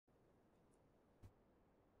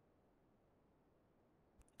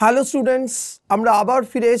Hello students, আমরা আবার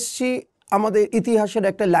ফিরে এসেছি আমাদের ইতিহাসের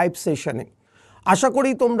একটা লাইভ সেশনে। আশা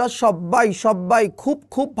করি তোমরা সবাই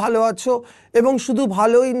খুব ভালো আছো এবং শুধু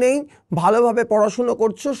ভালোই নেই, ভালোভাবে পড়াশুনো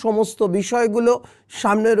করছো। সমস্ত বিষয়গুলো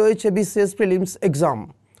সামনে রয়েছে বিসিএস প্রিলিমস এক্সাম।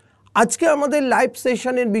 আজকে আমাদের লাইভ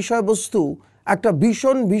সেশনের বিষয়বস্তু একটা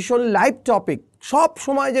ভীষণ লাইভ টপিক, সব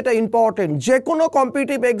সময় যেটা ইম্পর্টেন্ট, যে কোনো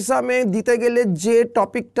কম্পিটিটিভ এক্সামে দিতে গেলে যে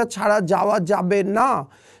টপিকটা ছাড়া যাওয়া যাবে না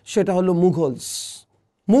সেটা হলো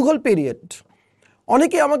মুঘল পিরিয়ড।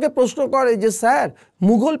 অনেকে আমাকে প্রশ্ন করে যে স্যার,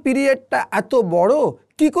 মুঘল পিরিয়ডটা এত বড়,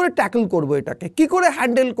 কি করে ট্যাকল করব এটাকে, কি করে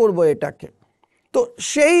হ্যান্ডেল করব এটাকে। তো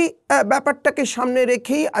সেই ব্যাপারটাকে সামনে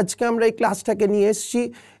রেখেই আজকে আমরা এই ক্লাসটাকে নিয়ে এসেছি,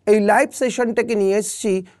 এই লাইভ সেশনটাকে নিয়ে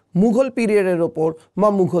এসেছি মুঘল পিরিয়ডের ওপর বা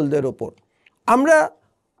মুঘলদের ওপর। আমরা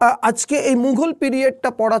আজকে এই মুঘল পিরিয়ডটা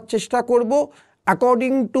পড়ার চেষ্টা করব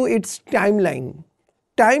অ্যাকর্ডিং টু ইটস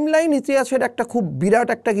টাইমলাইন ইতিহাসের একটা খুব বিরাট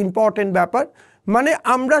একটা ইম্পর্টেন্ট ব্যাপার। মানে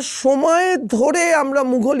আমরা সময় ধরে আমরা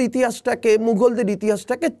মুঘলদের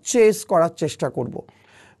ইতিহাসটাকে চেস করার চেষ্টা করব।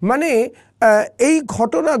 মানে এই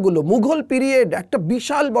ঘটনাগুলো, মুঘল পিরিয়ড একটা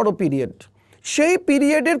বিশাল বড় পিরিয়ড, সেই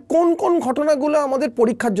পিরিয়ডের কোন কোন ঘটনাগুলো আমাদের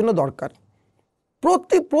পরীক্ষার জন্য দরকার।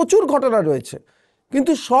 প্রচুর ঘটনা রয়েছে,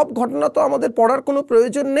 কিন্তু সব ঘটনা তো আমাদের পড়ার কোনো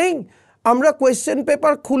প্রয়োজন নেই। আমরা কোয়েশ্চেন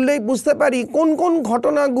পেপার খুললেই বুঝতে পারি কোন কোন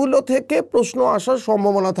ঘটনাগুলো থেকে প্রশ্ন আসার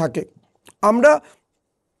সম্ভাবনা থাকে। আমরা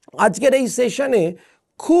আজকের এই সেশনে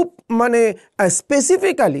খুব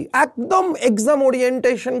স্পেসিফিক্যালি একদম এক্সাম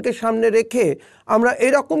ওরিয়েন্টেশনকে সামনে রেখে আমরা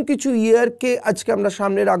এরকম কিছু ইয়ারকে আজকে আমরা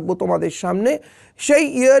সামনে রাখবো তোমাদের সামনে। সেই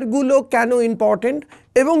ইয়ারগুলো কেন ইম্পর্টেন্ট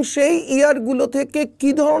এবং সেই ইয়ারগুলো থেকে কি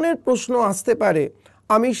ধরনের প্রশ্ন আসতে পারে,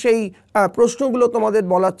 আমি সেই প্রশ্নগুলো তোমাদের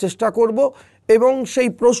বলার চেষ্টা করব। এবং সেই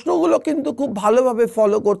প্রশ্নগুলো কিন্তু খুব ভালোভাবে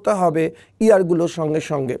ফলো করতে হবে ইয়ারগুলোর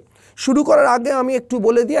সঙ্গে। শুরু করার আগে আমি একটু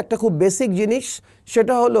বলে দিই একটা খুব বেসিক জিনিস,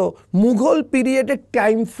 সেটা হলো মুঘল পিরিয়ডের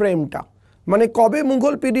টাইম ফ্রেমটা। মানে কবে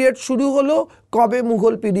মুঘল পিরিয়ড শুরু হলো, কবে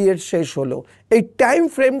মুঘল পিরিয়ড শেষ হলো, এই টাইম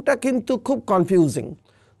ফ্রেমটা কিন্তু খুব কনফিউজিং।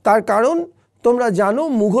 তার কারণ তোমরা জানো,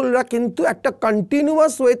 মুঘলরা কিন্তু একটা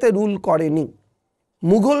কন্টিনিউয়াস ওয়েতে রুল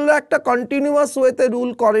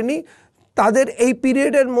করেনি। তাদের এই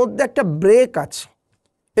পিরিয়ডের মধ্যে একটা ব্রেক আছে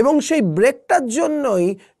এবং সেই ব্রেকটার জন্যই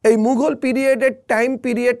এই মুঘল পিরিয়ডের টাইম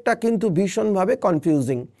পিরিয়ডটা কিন্তু ভীষণভাবে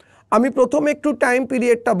কনফিউজিং। আমি প্রথমে একটু টাইম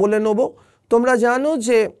পিরিয়ডটা বলে নেব। তোমরা জানো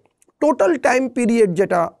যে টোটাল টাইম পিরিয়ড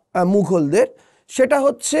যেটা মুঘলদের, সেটা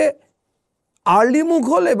হচ্ছে আর্লি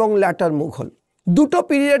মুঘল এবং ল্যাটার মুঘল। দুটো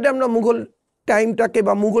পিরিয়ডে আমরা মুঘল টাইমটাকে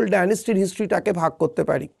বা মুঘল ডাইনেস্টির হিস্ট্রিটাকে ভাগ করতে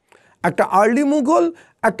পারি, একটা আর্লি মুঘল,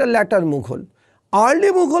 একটা ল্যাটার মুঘল। আর্লি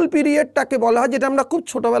মুঘল পিরিয়ডটাকে বলা হয়, যেটা আমরা খুব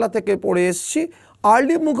ছোটোবেলা থেকে পড়ে এসেছি,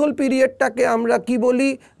 আর্লি মুঘল পিরিয়ডটাকে আমরা কি বলি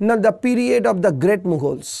না, the period of the great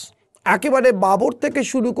Mughals, একেবারে বাবর থেকে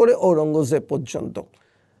শুরু করে ঔরঙ্গজেব পর্যন্ত।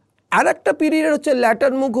 আর একটা পিরিয়ড হচ্ছে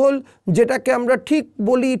ল্যাটার মুঘল, যেটাকে আমরা ঠিক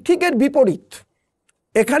বলি ঠিকের বিপরীত,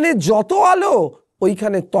 এখানে যত আলো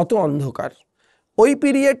ওইখানে তত অন্ধকার। ওই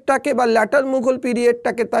পিরিয়ডটাকে বা ল্যাটার মুঘল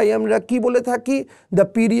পিরিয়ডটাকে তাই আমরা কি বলে থাকি, the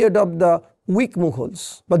period of the week Mughals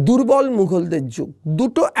বা দুর্বল মুঘলদের যুগ।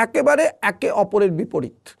 দুটো একেবারে একে অপরের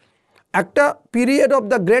বিপরীত। একটা period of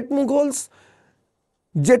the great Mughals,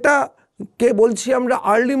 যেটাকে বলছি আমরা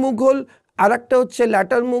আর্লি মুঘল, আর একটা হচ্ছে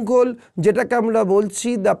ল্যাটার মুঘল, যেটাকে আমরা বলছি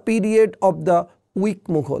the period of the week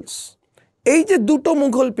Mughals. এই যে দুটো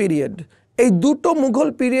মুঘল পিরিয়ড, এই দুটো মুঘল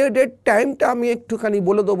পিরিয়ডের টাইমটা আমি একটুখানি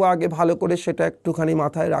বলে দেবো আগে ভালো করে, সেটা একটুখানি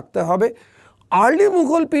মাথায় রাখতে হবে। আর্লি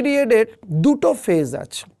মুঘল পিরিয়ডের দুটো ফেজ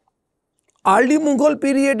আছে। আর্লি মুঘল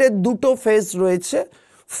পিরিয়ডের দুটো ফেজ রয়েছে।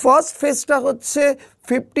 ফার্স্ট ফেজটা হচ্ছে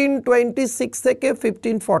 1526 থেকে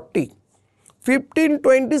 1540,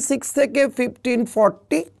 1526 থেকে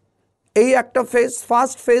 1540 এই একটা ফেজ।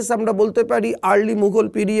 ফার্স্ট ফেজ আমরা বলতে পারি আর্লি মুঘল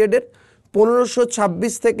পিরিয়ডের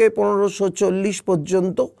 1526 থেকে 1540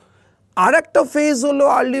 পর্যন্ত। আর একটা ফেজ হলো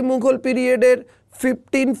আর্লি মুঘল পিরিয়ডের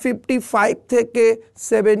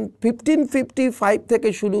 1555 থেকে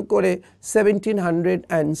শুরু করে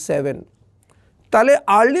 1707। তাহলে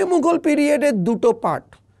আর্লি মুঘল পিরিয়ডের দুটো পার্ট,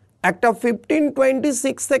 একটা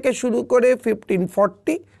 1526 থেকে শুরু করে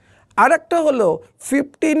 1540, আর একটা হলো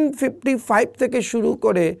 1555 থেকে শুরু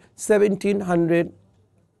করে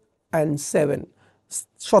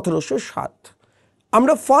 1707।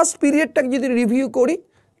 আমরা ফার্স্ট পিরিয়ডটাকে যদি রিভিউ করি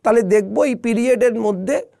তাহলে দেখব এই পিরিয়ডের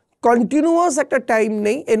মধ্যে কন্টিনিউয়াস একটা টাইম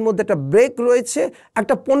নেই, এর মধ্যে একটা ব্রেক রয়েছে,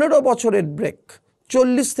 একটা 15 বছরের ব্রেক,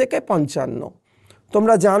 40 থেকে 55।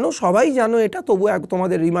 তোমরা জানো, সবাই জানো এটা, তবু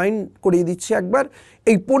তোমাদের রিমাইন্ড করিয়ে দিচ্ছি একবার।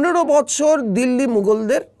 এই 15 বছর দিল্লি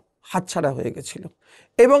মুঘলদের হাতছাড়া হয়ে গেছিল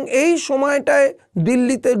এবং এই সময়টায়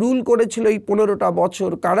দিল্লিতে রুল করেছিল এই 15টা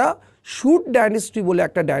বছর কারা, সুট ডাইনেস্টি বলে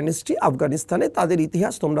একটা ডাইনেস্টি আফগানিস্তানে, তাদের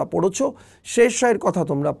ইতিহাস তোমরা পড়েছো, শের শাহের কথা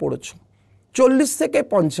তোমরা পড়েছো, 40 থেকে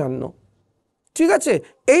 55, ঠিক আছে।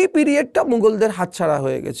 এই পিরিয়ডটা মুঘলদের হাতছাড়া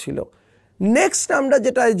হয়ে গেছিল। নেক্সট আমরা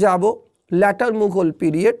যেটায় যাব, ল্যাটার মুঘল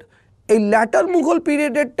পিরিয়ড। এই ল্যাটার মুঘল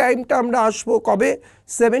পিরিয়ডের টাইমটা আমরা আসবো কবে,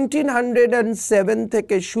 1707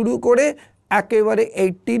 থেকে শুরু করে একেবারে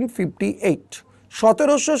 1858,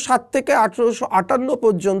 1707 থেকে 1858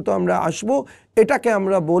 পর্যন্ত আমরা আসবো। এটাকে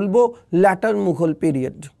আমরা বলবো ল্যাটার মুঘল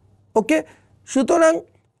পিরিয়ড। ওকে, সুতরাং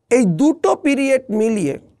এই দুটো পিরিয়ড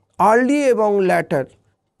মিলিয়ে আর্লি এবং ল্যাটার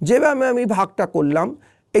যেভাবে আমি ভাগটা করলাম,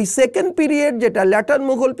 এই সেকেন্ড পিরিয়ড যেটা ল্যাটার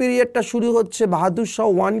মুঘল পিরিয়ডটা শুরু হচ্ছে বাহাদুর শাহ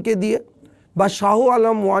ওয়ানকে দিয়ে বা শাহ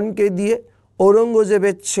আলম ওয়ানকে দিয়ে,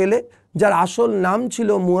 ঔরঙ্গজেবের ছেলে, যার আসল নাম ছিল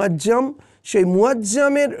মুয়াজ্জম। সেই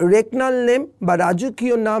মুয়াজ্জমের রেকনাল নেম বা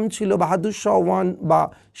রাজকীয় নাম ছিল বাহাদুর শাহ ওয়ান বা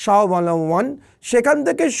শাহ আলম ওয়ান। সেখান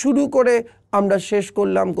থেকে শুরু করে আমরা শেষ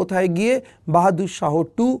করলাম কোথায় গিয়ে, Bahadur Shah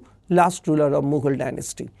two, last ruler of Mughal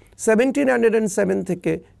dynasty, 1707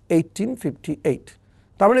 থেকে 1858।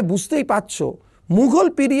 তার মানে বুঝতেই পারছো মুঘল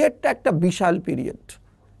পিরিয়ডটা একটা বিশাল পিরিয়ড।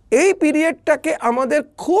 এই পিরিয়ডটাকে আমাদের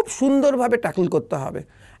খুব সুন্দরভাবে ট্যাকল করতে হবে।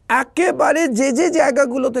 একেবারে যে যে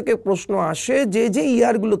জায়গাগুলো থেকে প্রশ্ন আসে, যে যে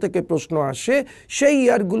ইয়ারগুলো থেকে প্রশ্ন আসে, সেই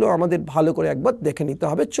ইয়ারগুলো আমাদের ভালো করে একবার দেখে নিতে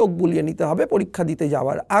হবে, চোখ বুলিয়ে নিতে হবে পরীক্ষা দিতে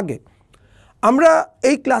যাওয়ার আগে। আমরা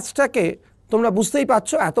এই ক্লাসটাকে, তোমরা বুঝতেই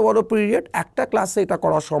পারছো এত বড় পিরিয়ড, একটা ক্লাসে এটা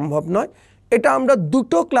করা সম্ভব নয়। এটা আমরা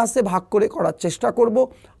দুটো ক্লাসে ভাগ করে করার চেষ্টা করব।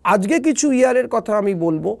 আজকে কিছু ইয়ারের কথা আমি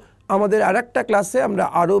বলবো, আমাদের আরেকটা ক্লাসে আমরা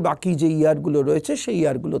আরও বাকি যে ইয়ারগুলো রয়েছে সেই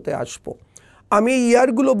ইয়ারগুলোতে আসবো। আমি এই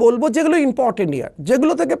ইয়ারগুলো বলবো যেগুলো ইম্পর্টেন্ট ইয়ার,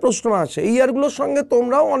 যেগুলো থেকে প্রশ্ন আসে। এই ইয়ারগুলোর সঙ্গে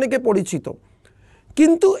তোমরাও অনেকে পরিচিত,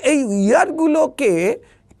 কিন্তু এই ইয়ারগুলোকে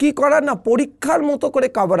কি করা না, পরীক্ষার মতো করে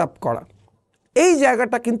কভার আপ করা, এই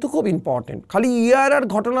জায়গাটা কিন্তু খুব ইম্পর্টেন্ট। খালি ইয়ার আর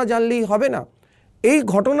ঘটনা জানলেই হবে না, এই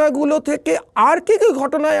ঘটনাগুলো থেকে আর কী কী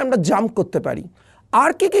ঘটনায় আমরা জাম্প করতে পারি,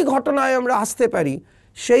 আর কী কী ঘটনায় আমরা আসতে পারি,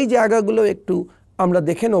 সেই জায়গাগুলো একটু আমরা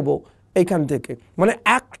দেখে নেব এইখান থেকে। মানে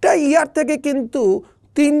একটা ইয়ার থেকে কিন্তু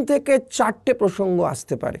 3 থেকে 4টে প্রসঙ্গ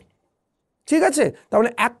আসতে পারে, ঠিক আছে। তার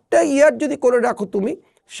মানে একটা ইয়ার যদি করে রাখো তুমি,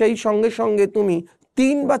 সেই সঙ্গে সঙ্গে তুমি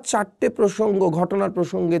 3 বা 4টে প্রসঙ্গ, ঘটনার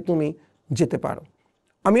প্রসঙ্গে তুমি যেতে পারো।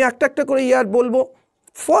 আমি একটা একটা করে ইয়ার বলবো।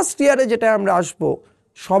 ফার্স্ট ইয়ারে যেটা আমরা আসবো,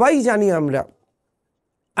 সবাই জানি আমরা,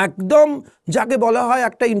 একদম যাকে বলা হয়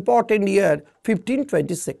একটা ইম্পর্টেন্ট ইয়ার,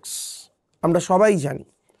 1526। আমরা সবাই জানি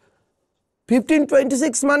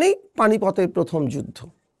 1526 মানেই পানিপথের প্রথম যুদ্ধ।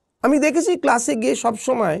 আমি দেখেছি ক্লাসে গিয়ে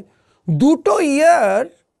সবসময় দুটো ইয়ার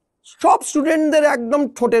সব স্টুডেন্টদের একদম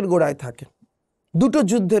ঠোঁটের গোড়ায় থাকে, দুটো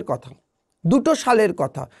যুদ্ধের কথা, দুটো সালের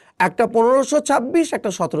কথা, একটা 1526,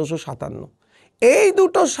 একটা 1757। এই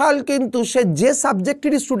দুটো সাল কিন্তু সে যে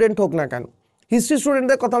সাবজেক্টেরই স্টুডেন্ট হোক না কেন, হিস্ট্রি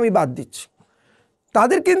স্টুডেন্টদের কথা আমি বাদ দিচ্ছি,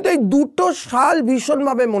 তাদের কিন্তু এই দুটো সাল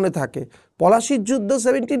ভীষণভাবে মনে থাকে। পলাশির যুদ্ধ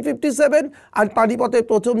 1757 আর পানিপথের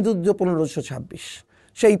প্রথম যুদ্ধ 1526।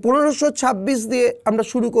 সেই 1526 দিয়ে আমরা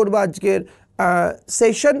শুরু করবো আজকের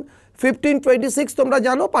সেশন। 1526 তোমরা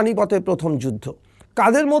জানো পানিপথের প্রথম যুদ্ধ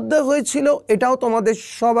কাদের মধ্যে হয়েছিল, এটাও তোমাদের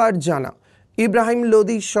সবার জানা। ইব্রাহিম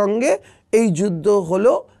লোদির সঙ্গে এই যুদ্ধ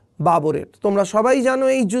হলো বাবরের। তোমরা সবাই জানো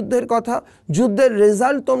এই যুদ্ধের কথা, যুদ্ধের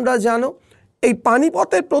রেজাল্ট তোমরা জানো। এই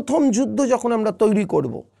পানিপথের প্রথম যুদ্ধ যখন আমরা তৈরি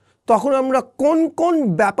করব, তখন আমরা কোন কোন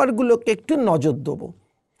ব্যাপারগুলোকে একটু নজর দেবো।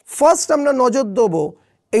 ফার্স্ট আমরা নজর দেবো,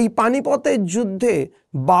 এই পানিপথের যুদ্ধে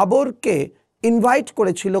বাবরকে ইনভাইট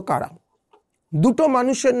করেছিল কারা। দুটো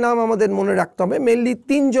মানুষের নাম আমাদের মনে রাখতে হবে, মেনলি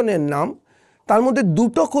 3 জনের নাম। তার মধ্যে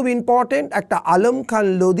দুটো খুব ইম্পর্টেন্ট, একটা আলম খান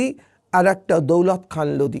লোদি আর একটা দৌলত খান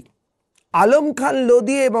লোদি। আলম খান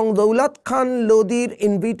লোদি এবং দৌলত খান লোদির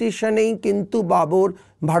ইনভিটেশনেই কিন্তু বাবর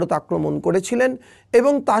ভারত আক্রমণ করেছিলেন।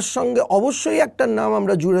 এবং তার সঙ্গে অবশ্যই একটা নাম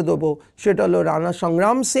আমরা জুড়ে দেবো, সেটা হলো রানা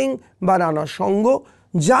সংগ্রাম সিং বা রানা সঙ্গ,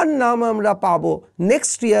 যার নাম আমরা পাবো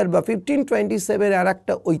নেক্সট ইয়ার বা 1527 আর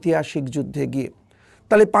একটা ঐতিহাসিক যুদ্ধে গিয়ে।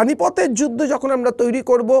 তাহলে পানিপথের যুদ্ধ যখন আমরা তৈরি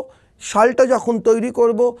করব, সালটা যখন তৈরি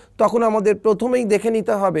করব, তখন আমাদের প্রথমেই দেখে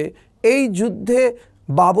নিতে হবে এই যুদ্ধে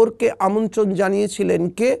বাবরকে আমন্ত্রণ জানিয়েছিলেন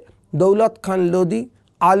কে, দৌলত খান লোদি,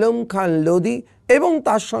 আলম খান লোদি এবং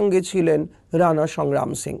তার সঙ্গে ছিলেন রানা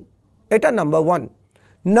সংগ্রাম সিং। এটা নাম্বার 1।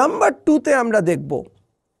 নাম্বার 2তে আমরা দেখব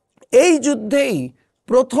এই যুদ্ধেই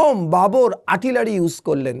প্রথম বাবর আর্টিলারি ইউজ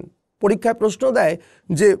করলেন। পরীক্ষায় প্রশ্ন দেয়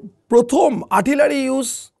যে প্রথম আর্টিলারি ইউজ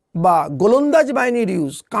বা গোলন্দাজ বাহিনীর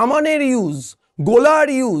ইউজ, কামানের ইউজ, গোলার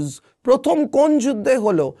ইউজ প্রথম কোন যুদ্ধে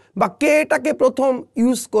হলো বা কে এটাকে প্রথম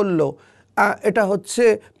ইউজ করলো। এটা হচ্ছে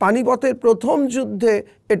পানিপথের প্রথম যুদ্ধে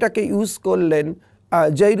এটাকে ইউজ করলেন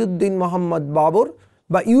জহিরুদ্দিন মোহাম্মদ বাবর,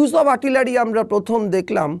 বা ইউজ অফ আর্টিলারি আমরা প্রথম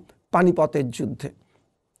দেখলাম পানিপথের যুদ্ধে।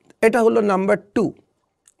 এটা হলো নাম্বার 2।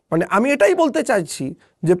 মানে আমি এটাই বলতে চাইছি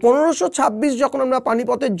যে 1526 যখন আমরা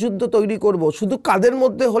পানিপথের যুদ্ধ তৈরি করব, শুধু কাদের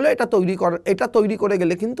মধ্যে হলে এটা তৈরি করে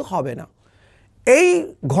গেলে কিন্তু হবে না। এই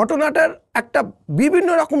ঘটনাটার একটা বিভিন্ন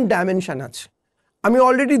রকম ডাইমেনশন আছে। আমি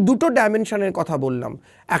অলরেডি দুটো ডাইমেনশনের কথা বললাম,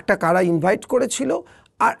 একটা কারা ইনভাইট করেছিল,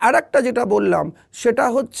 আর আরেকটা যেটা বললাম সেটা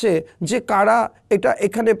হচ্ছে যে কারা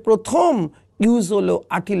এখানে প্রথম ইউজ হলো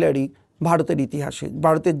আর্টিলারি। ভারতের ইতিহাসে,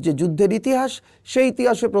 ভারতের যে যুদ্ধের ইতিহাস, সেই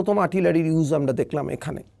ইতিহাসে প্রথম আর্টিলারির ইউজ আমরা দেখলাম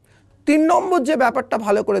এখানে। 3 নম্বর যে ব্যাপারটা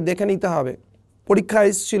ভালো করে দেখে নিতে হবে, পরীক্ষা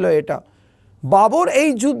এসেছিল এটা, বাবর এই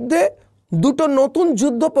যুদ্ধে দুটো নতুন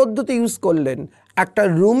যুদ্ধ পদ্ধতি ইউজ করলেন, একটা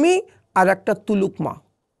রুমি আর একটা তুলুকমা।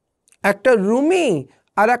 একটা রুমি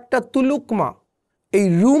আর একটা তুলুকমা। এই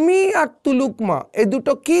রুমি আর তুলুকমা এই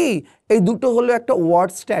দুটো কি? এই দুটো হলো একটা ওয়ার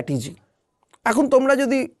স্ট্র্যাটেজি। এখন তোমরা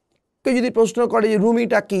যদি প্রশ্ন করে যে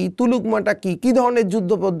রুমিটা কি, তুলুকমাটা কি, কী ধরনের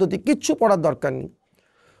যুদ্ধ পদ্ধতি, কিচ্ছু পড়ার দরকার নেই।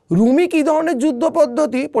 রুমি কী ধরনের যুদ্ধ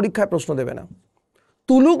পদ্ধতি পরীক্ষায় প্রশ্ন দেবে না,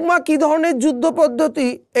 তুলুকমা কী ধরনের যুদ্ধ পদ্ধতি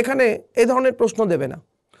এখানে এ ধরনের প্রশ্ন দেবে না।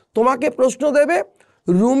 তোমাকে প্রশ্ন দেবে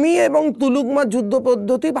রুমি এবং তুলুকমা যুদ্ধ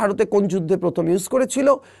পদ্ধতি ভারতে কোন যুদ্ধে প্রথম ইউজ করেছিল,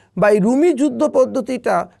 বা এই রুমি যুদ্ধ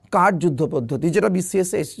পদ্ধতিটা কার যুদ্ধ পদ্ধতি, যেটা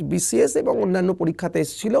বিসিএস এবং অন্যান্য পরীক্ষাতে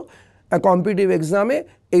এসেছিল কম্পিটিটিভ এক্সামে।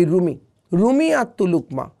 এই রুমি আর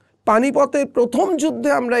তুলুকমা পানিপথের প্রথম যুদ্ধে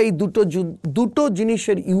আমরা এই দুটো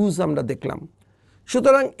জিনিসের ইউজ আমরা দেখলাম।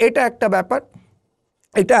 সুতরাং এটা একটা ব্যাপার,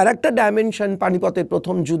 এটা আর একটা ডাইমেনশন। পানিপথের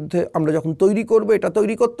প্রথম যুদ্ধে আমরা যখন তৈরি করব, এটা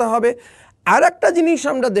তৈরি করতে হবে। আর একটা জিনিস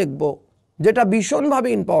আমরা দেখব যেটা ভীষণভাবে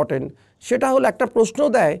ইম্পর্টেন্ট, সেটা হলো একটা প্রশ্ন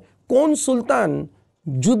দেয় কোন সুলতান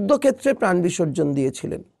যুদ্ধক্ষেত্রে প্রাণ বিসর্জন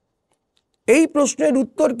দিয়েছিলেন। এই প্রশ্নের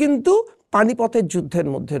উত্তর কিন্তু পানিপথের যুদ্ধের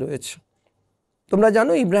মধ্যে রয়েছে। তোমরা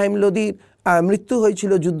জানো ইব্রাহিম লোদির মৃত্যু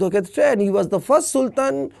হয়েছিল যুদ্ধক্ষেত্রে, and he was the first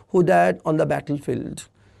Sultan who died on the battlefield.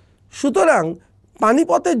 সুতরাং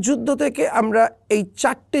পানিপথের যুদ্ধ থেকে আমরা এই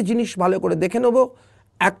 4টে জিনিস ভালো করে দেখে নেব।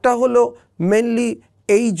 একটা হলো মেনলি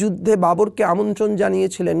এই যুদ্ধে বাবরকে আমন্ত্রণ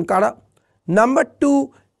জানিয়েছিলেন কারা। নাম্বার 2,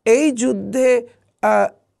 এই যুদ্ধে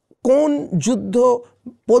কোন যুদ্ধ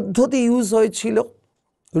পদ্ধতি ইউজ হয়েছিল,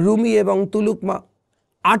 রুমি এবং তুলুকমা।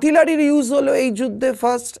 আর্টিলারির ইউজ হলো এই যুদ্ধে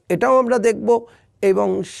ফার্স্ট, এটাও আমরা দেখব। এবং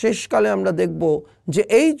শেষকালে আমরা দেখব যে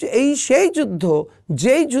সেই যুদ্ধ,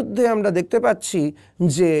 যেই যুদ্ধে আমরা দেখতে পাচ্ছি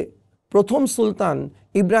যে প্রথম সুলতান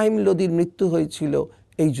ইব্রাহিম লোদির মৃত্যু হয়েছিল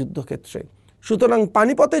এই যুদ্ধক্ষেত্রে। সুতরাং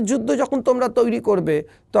পানিপথের যুদ্ধ যখন তোমরা তৈরি করবে,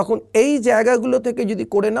 তখন এই জায়গাগুলো থেকে যদি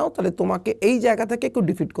করে নাও, তাহলে তোমাকে এই জায়গা থেকে কেউ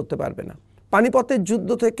ডিফিট করতে পারবে না। পানিপথের যুদ্ধ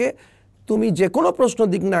থেকে তুমি যে কোনো প্রশ্ন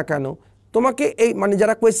দিক না কেন, তোমাকে এই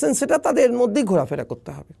যারা কোয়েশ্চেন সেটা তাদের মধ্যেই ঘোরাফেরা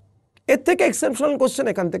করতে হবে। এর থেকে এক্সেপশনাল কোয়েশ্চেন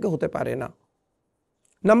এখান থেকে হতে পারে না।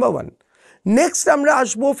 নাম্বার 1। নেক্সট আমরা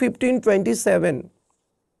আসবো 1527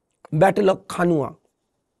 ব্যাটল অফ খানুয়া।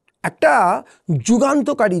 একটা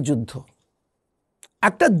যুগান্তকারী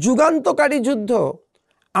যুদ্ধ।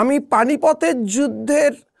 আমি পানিপথের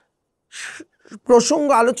যুদ্ধের প্রসঙ্গ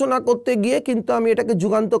আলোচনা করতে গিয়ে কিন্তু আমি এটাকে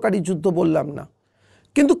যুগান্তকারী যুদ্ধ বললাম না,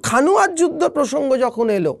 কিন্তু খানুয়ার যুদ্ধ প্রসঙ্গ যখন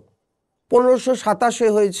এলো 1527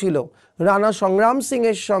 হয়েছিল রানা সংগ্রাম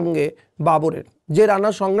সিংয়ের সঙ্গে বাবরের, যে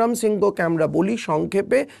রানা সংগ্রাম সিংকে আমরা বলি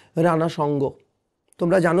সংক্ষেপে রানা সঙ্গ।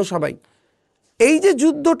 তোমরা জানো সবাই এই যে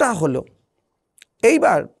যুদ্ধটা হলো।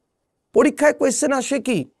 এইবার পরীক্ষায় কোয়েশ্চেন আসে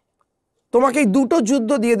কি, তোমাকে এই দুটো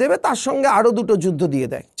যুদ্ধ দিয়ে দেবে, তার সঙ্গে আরও দুটো যুদ্ধ দিয়ে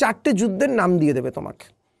দেয়, 4টে যুদ্ধের নাম দিয়ে দেবে তোমাকে।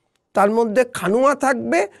 তার মধ্যে খানুয়া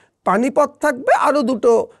থাকবে, পানিপথ থাকবে, আরও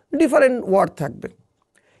দুটো ডিফারেন্ট ওয়ার থাকবে।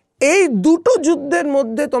 এই দুটো যুদ্ধের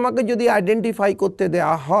মধ্যে তোমাকে যদি আইডেন্টিফাই করতে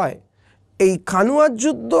দেওয়া হয়, এই খানুয়ার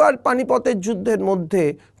যুদ্ধ আর পানিপথের যুদ্ধের মধ্যে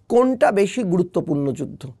কোনটা বেশি গুরুত্বপূর্ণ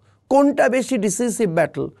যুদ্ধ, কোনটা বেশি ডিসিসিভ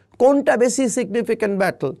ব্যাটল, কোনটা বেশি সিগনিফিক্যান্ট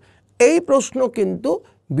ব্যাটল, এই প্রশ্ন কিন্তু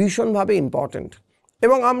ভীষণভাবে ইম্পর্ট্যান্ট।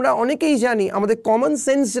 এবং আমরা অনেকেই জানি, আমাদের কমন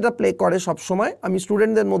সেন্স যেটা প্লে করে সবসময়, আমি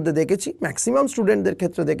স্টুডেন্টদের মধ্যে দেখেছি, ম্যাক্সিমাম স্টুডেন্টদের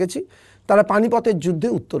ক্ষেত্রে দেখেছি, তারা পানিপথের যুদ্ধে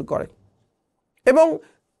উত্তর করে। এবং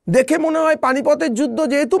দেখে মনে হয় পানিপথের যুদ্ধ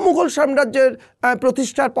যেহেতু মুঘল সাম্রাজ্যের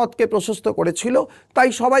প্রতিষ্ঠার পথকে প্রশস্ত করেছিল, তাই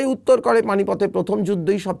সবাই উত্তর করে পানিপথের প্রথম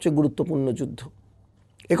যুদ্ধই সবচেয়ে গুরুত্বপূর্ণ যুদ্ধ।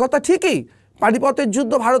 একথা ঠিকই, পানিপথের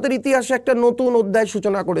যুদ্ধ ভারতের ইতিহাসে একটা নতুন অধ্যায়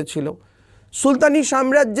সূচনা করেছিল। সুলতানি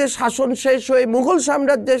সাম্রাজ্যের শাসন শেষ হয়ে মুঘল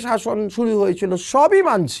সাম্রাজ্যের শাসন শুরু হয়েছিল, সবই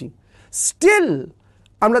মানছি। স্টিল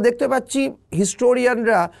আমরা দেখতে পাচ্ছি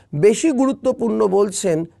হিস্টোরিয়ানরা বেশি গুরুত্বপূর্ণ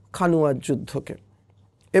বলছেন খানুয়ার যুদ্ধকে।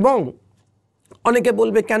 এবং অনেকে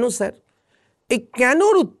বলবে কেন স্যার? এই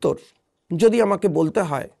কেনর উত্তর যদি আমাকে বলতে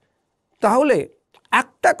হয়, তাহলে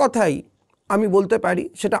একটা কথাই আমি বলতে পারি,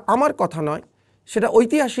 সেটা আমার কথা নয়, সেটা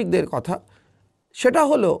ঐতিহাসিকদের কথা। সেটা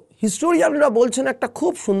হলো হিস্টোরিয়ানরা বলছেন একটা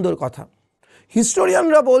খুব সুন্দর কথা।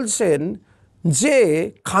 হিস্টোরিয়ানরা বলছেন যে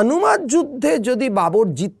খানুয়ার যুদ্ধে যদি বাবর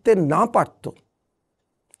জিততে না পারত,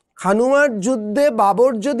 খানুয়ার যুদ্ধে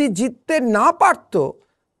বাবর যদি জিততে না পারত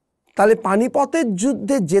তাহলে পানিপথের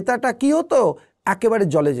যুদ্ধে জেতাটা কি হতো, একেবারে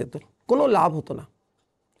জলে যেত, কোনো লাভ হতো না।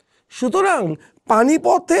 সুতরাং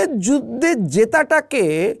পানিপথের যুদ্ধে জেতাটাকে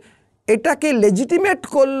এটাকে লেজিটিমেট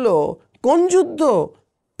করলো কোন যুদ্ধ,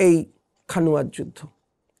 এই খানুয়ার যুদ্ধ।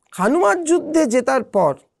 খানুয়ার যুদ্ধে জেতার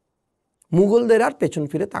পর মুঘলদের আর পেছন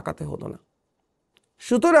ফিরে তাকাতে হতো না।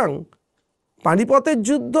 সুতরাং পানিপথের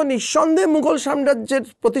যুদ্ধ নিঃসন্দেহে মুঘল সাম্রাজ্যের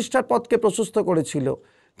প্রতিষ্ঠার পথকে প্রশস্ত করেছিল,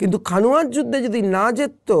 কিন্তু খানুয়ার যুদ্ধে যদি না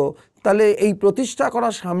যেত তাহলে এই প্রতিষ্ঠা করা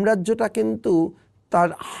সাম্রাজ্যটা কিন্তু তার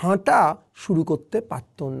হাঁটা শুরু করতে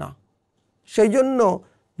পারত না। সেই জন্য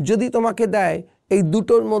যদি তোমাকে দেয় এই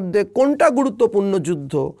দুটোর মধ্যে কোনটা গুরুত্বপূর্ণ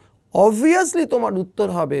যুদ্ধ, অবভিয়াসলি তোমার উত্তর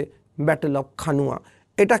হবে ব্যাটেল অফ খানুয়া।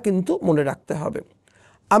 এটা কিন্তু মনে রাখতে হবে।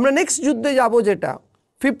 আমরা নেক্সট যুদ্ধে যাব, যেটা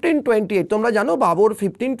 1528। তোমরা জানো বাবর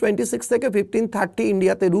 1526 থেকে 1530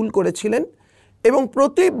 ইন্ডিয়াতে রুল করেছিলেন এবং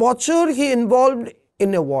প্রতি বছর হি ইনভলভড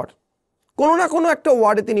ইন এ ওয়ার, কোনো না কোনো একটা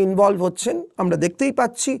ওয়ারে তিনি ইনভলভ হচ্ছেন। আমরা দেখতেই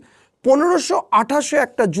পাচ্ছি 1528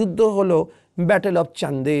 একটা যুদ্ধ হলো ব্যাটেল অফ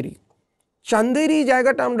চান্দেরি। চান্দেরি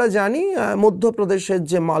জায়গাটা আমরা জানি মধ্যপ্রদেশের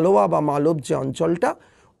যে মালওয়া বা মালব যে অঞ্চলটা,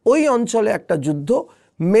 ওই অঞ্চলে একটা যুদ্ধ,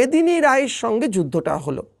 মেদিনী রায়ের সঙ্গে যুদ্ধটা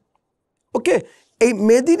হলো। ওকে, এই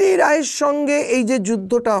মেদিনী রায়ের সঙ্গে এই যে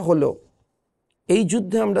যুদ্ধটা হলো, এই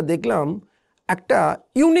যুদ্ধে আমরা দেখলাম একটা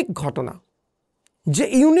ইউনিক ঘটনা, যে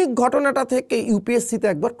ইউনিক ঘটনাটা থেকে ইউপিএসসিতে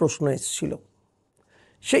একবার প্রশ্ন এসেছিল।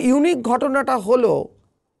 সেই ইউনিক ঘটনাটা হলো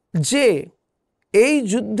যে এই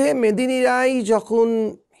যুদ্ধে মেদিনী রায় যখন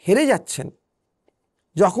হেরে যাচ্ছেন,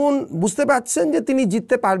 যখন বুঝতে পারছেন যে তিনি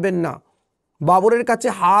জিততে পারবেন না, বাবরের কাছে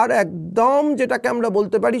হার একদম যেটাকে আমরা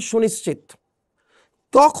বলতে পারি সুনিশ্চিত,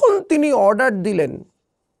 তখন তিনি অর্ডার দিলেন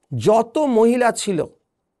যত মহিলা ছিল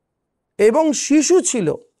এবং শিশু ছিল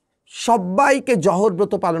সবাইকে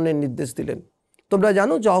জহরব্রত পালনের নির্দেশ দিলেন। তোমরা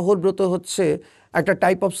জানো জহরব্রত হচ্ছে একটা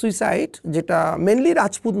টাইপ অফ সুইসাইড, যেটা মেনলি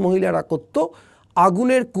রাজপুত মহিলারা করত,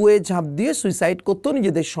 আগুনের কুয়ে ঝাঁপ দিয়ে সুইসাইড করত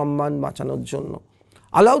নিজেদের সম্মান বাঁচানোর জন্য।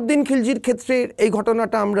 আলাউদ্দিন খিলজির ক্ষেত্রে এই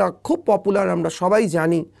ঘটনাটা আমরা খুব পপুলার, আমরা সবাই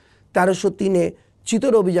জানি 1303-এ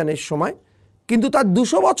চিতোর অভিযানের সময়। কিন্তু তার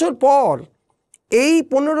 200 বছর পর এই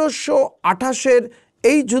 1528-এর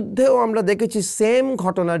এই যুদ্ধেও আমরা দেখেছি সেম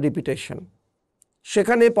ঘটনার রিপিটেশন।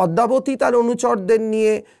 সেখানে পদ্মাবতী তার অনুচরদের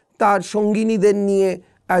নিয়ে, তার সঙ্গিনীদের নিয়ে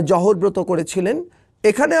জহরব্রত করেছিলেন।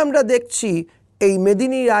 এখানে আমরা দেখছি এই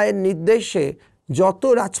মেদিনী রায়ের নির্দেশে যত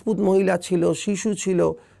রাজপুত মহিলা ছিল, শিশু ছিল,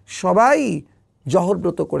 সবাই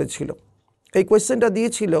জহরব্রত করেছিল। এই কোয়েশ্চেনটা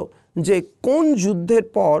দিয়েছিল যে কোন যুদ্ধের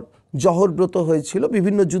পর জহরব্রত হয়েছিল,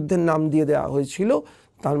 বিভিন্ন যুদ্ধের নাম দিয়ে দেওয়া হয়েছিল,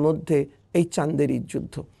 তার মধ্যে এই চান্দেরির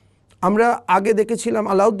যুদ্ধ। আমরা আগে দেখেছিলাম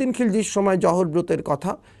আলাউদ্দিন খিলজির সময় জহরব্রতের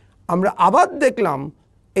কথা, আমরা আবার দেখলাম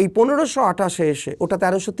এই 1528-এ এসে, ওটা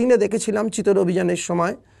 1303-এ দেখেছিলাম চিতোর অভিযানের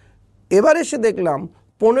সময়, এবার এসে দেখলাম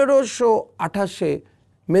 1528-এ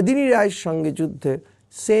মেদিনী রায়ের সঙ্গে যুদ্ধে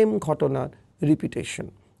সেম ঘটনার রিপিটেশন।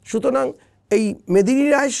 সুতরাং এই মেদিনী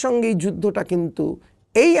রায়ের সঙ্গে এই যুদ্ধটা কিন্তু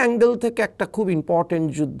এই অ্যাঙ্গেল থেকে একটা খুব ইম্পর্টেন্ট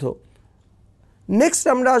যুদ্ধ। নেক্সট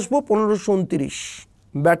আমরা আসবো 1529,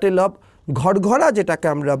 ব্যাটেল অফ ঘরঘরা, যেটাকে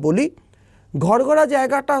আমরা বলি। ঘরঘরা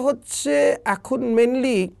জায়গাটা হচ্ছে এখন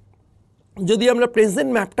মেনলি, যদি আমরা প্রেজেন্ট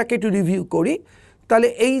ম্যাপটাকে একটু রিভিউ করি, তাহলে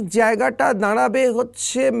এই জায়গাটা দাঁড়াবে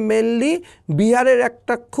হচ্ছে মেনলি বিহারের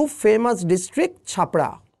একটা খুব ফেমাস ডিস্ট্রিক্ট ছাপড়া।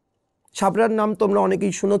 ছাপড়ার নাম তোমরা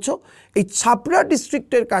অনেকেই শুনেছ। এই ছাপড়া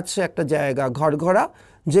ডিস্ট্রিক্টের কাছে একটা জায়গা ঘরঘরা,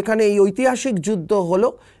 যেখানে এই ঐতিহাসিক যুদ্ধ হলো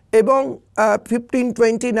এবং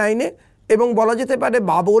 1529-এ, এবং বলা যেতে পারে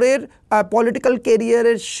বাবরের পলিটিক্যাল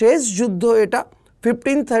কেরিয়ারের শেষ যুদ্ধ এটা।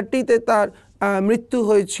 1530-তে তার মৃত্যু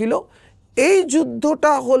হয়েছিল। এই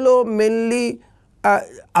যুদ্ধটা হলো মেনলি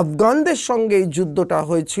আফগানদের সঙ্গে এই যুদ্ধটা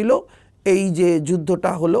হয়েছিল। এই যে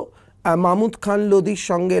যুদ্ধটা হলো মাহমুদ খান লোদির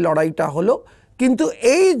সঙ্গে লড়াইটা হলো। কিন্তু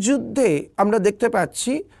এই যুদ্ধে আমরা দেখতে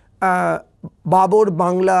পাচ্ছি বাবর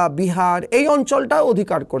বাংলা, বিহার এই অঞ্চলটা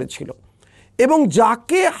অধিকার করেছিল, এবং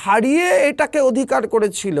যাকে হারিয়ে এটাকে অধিকার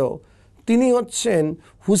করেছিল তিনি হচ্ছেন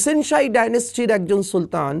হুসেন শাহী ডাইনেস্টির একজন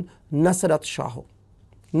সুলতান নসরত শাহ।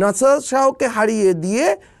 নসরত শাহকে হারিয়ে দিয়ে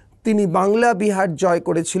তিনি বাংলা বিহার জয়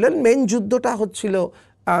করেছিলেন। মেন যুদ্ধটা হচ্ছিল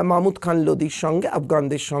মাহমুদ খান লোদির সঙ্গে,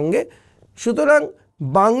 আফগানদের সঙ্গে। সুতরাং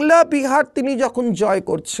বাংলা বিহার তিনি যখন জয়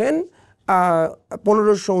করছেন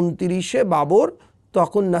 1529-এ বাবর,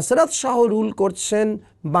 তখন নসরত শাহ রুল করছেন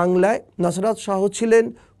বাংলায়। নসরত শাহ ছিলেন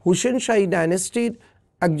হুসেন শাহী ডাইনেস্টির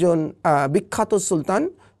একজন বিখ্যাত সুলতান।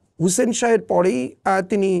 হুসেন শাহের পরেই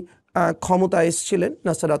তিনি ক্ষমতায় এসেছিলেন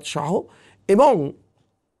নসরত শাহ, এবং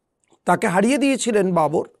তাকে হারিয়ে দিয়েছিলেন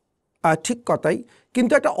বাবর, ঠিক কথাই।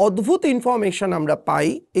 কিন্তু একটা অদ্ভুত ইনফরমেশন আমরা পাই,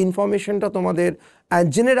 এই ইনফরমেশনটা তোমাদের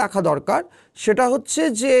জেনে রাখা দরকার। সেটা হচ্ছে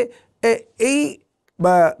যে এই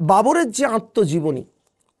বাবরের যে আত্মজীবনী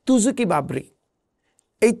তুজুকি বাবরি,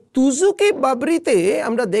 এই তুজুকি বাবরিতে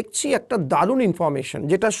আমরা দেখছি একটা দারুণ ইনফরমেশন,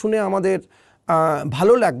 যেটা শুনে আমাদের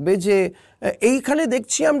ভালো লাগবে। যে এইখানে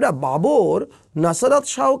দেখছি আমরা বাবর নাসরাত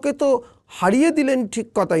শাহকে তো হারিয়ে দিলেন ঠিক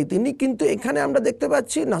কথাই তিনি, কিন্তু এখানে আমরা দেখতে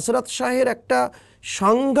পাচ্ছি নাসরাত শাহের একটা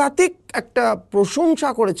সাংঘাতিক একটা প্রশংসা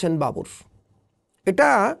করেছেন বাবর। এটা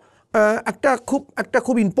একটা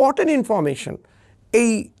খুব ইম্পর্টেন্ট ইনফরমেশন। এই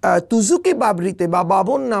তুজুকি বাবরিতে বা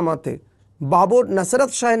বাবর নামাতে বাবর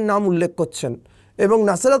নাসরাত শাহের নাম উল্লেখ করছেন এবং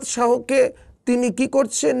নাসরাত শাহকে তিনি কি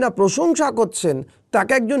করছেন না প্রশংসা করছেন,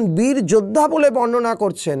 তাকে একজন বীর যোদ্ধা বলে বর্ণনা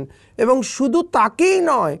করছেন। এবং শুধু তাকেই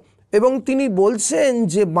নয়, এবং তিনি বলছেন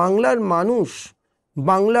যে বাংলার মানুষ,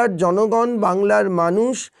 বাংলার জনগণ, বাংলার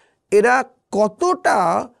মানুষ এরা কতটা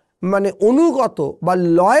মানে অনুগত বা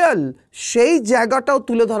লয়াল, সেই জায়গাটাও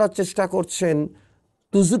তুলে ধরার চেষ্টা করছেন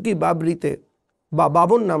তুজুকি বাবরিতে বা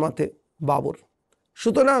বাবর নামাতে বাবর।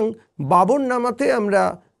 সুতরাং বাবর নামাতে আমরা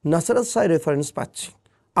নাসরাত শাহের রেফারেন্স পাচ্ছি,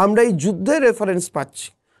 আমরা এই যুদ্ধের রেফারেন্স পাচ্ছি,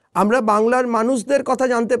 আমরা বাংলার মানুষদের কথা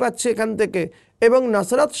জানতে পারছি এখান থেকে, এবং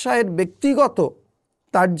নাসরাত শাহের ব্যক্তিগত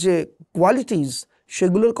তার যে কোয়ালিটিস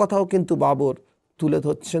সেগুলোর কথাও কিন্তু বাবর তুলে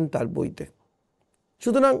ধরছেন তার বইতে।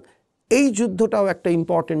 সুতরাং এই যুদ্ধটাও একটা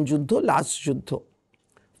ইম্পর্টেন্ট যুদ্ধ, লাস্ট যুদ্ধ।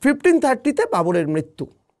 1530-তে বাবরের মৃত্যু।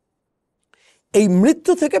 এই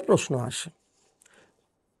মৃত্যু থেকে প্রশ্ন আসে,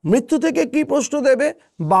 মৃত্যু থেকে কি প্রশ্ন দেবে?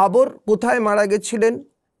 বাবর কোথায় মারা গেছিলেন,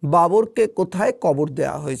 বাবরকে কোথায় কবর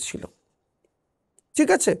দেয়া হয়েছিল, ঠিক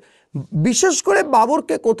আছে? বিশেষ করে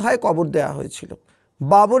বাবরকে কোথায় কবর দেয়া হয়েছিল,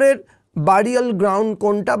 বাবরের বারিয়াল গ্রাউন্ড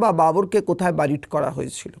কোনটা, বা বাবরকে কোথায় বারিট করা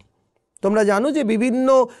হয়েছিল। তোমরা জানো যে বিভিন্ন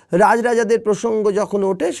রাজরাজাদের প্রসঙ্গ যখন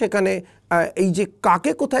ওঠে সেখানে এই যে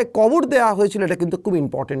কাকে কোথায় কবর দেওয়া হয়েছিল এটা কিন্তু খুব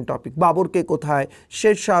ইম্পর্টেন্ট টপিক। বাবরকে কোথায়,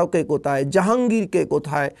 শের শাহকে কোথায়, জাহাঙ্গীরকে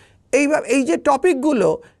কোথায়, এই যে টপিকগুলো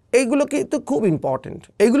এইগুলো কিন্তু খুব ইম্পর্টেন্ট,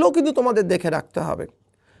 এইগুলোও কিন্তু তোমাদের দেখে রাখতে হবে।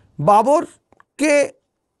 বাবরকে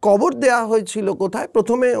কবর দেয়া হয়েছিল কোথায়?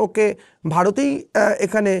 প্রথমে ওকে ভারতেই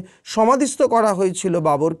এখানে সমাধিস্থ করা হয়েছিল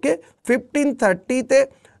বাবরকে 1530-তে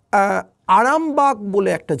আরামবাগ বলে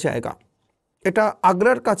একটা জায়গা, এটা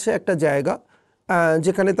আগ্রার কাছে একটা জায়গা,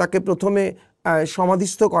 যেখানে তাকে প্রথমে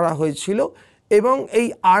সমাধিস্থ করা হয়েছিল। এবং এই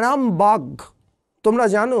আরামবাগ, তোমরা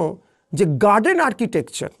জানো যে গার্ডেন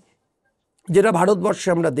আর্কিটেকচার যেটা ভারতবর্ষে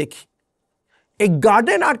আমরা দেখি, এই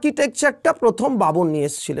গার্ডেন আর্কিটেকচারটা প্রথম বাবর নিয়ে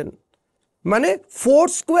এসেছিলেন। মানে 4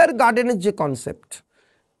 স্কোয়ার গার্ডেনের যে কনসেপ্ট,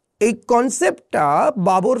 এই কনসেপ্টটা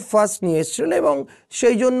বাবর ফার্স্ট নিয়ে এসেছিলেন এবং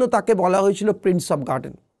সেই জন্য তাকে বলা হয়েছিল প্রিন্স অফ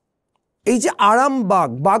গার্ডেন। এই যে আরামবাগ,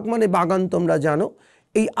 বাগ মানে বাগান তোমরা জানো,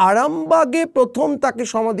 এই আরামবাগে প্রথম তাকে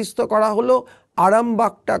সমাধিস্থ করা হলো।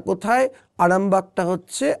 আরামবাগটা কোথায়? আরামবাগটা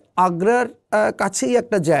হচ্ছে আগ্রার কাছেই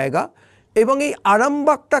একটা জায়গা। এবং এই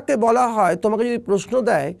আরামবাগটাকে বলা হয়, তোমাকে যদি প্রশ্ন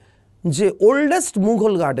দেয় যে ওল্ডেস্ট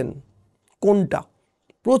মুঘল গার্ডেন কোনটা,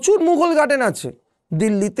 প্রচুর মুঘল গার্ডেন আছে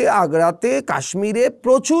দিল্লিতে, আগ্রাতে, কাশ্মীরে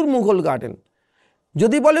প্রচুর মুঘল গার্ডেন।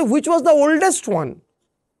 যদি বলে which was the oldest one,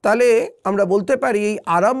 তাহলে আমরা বলতে পারি এই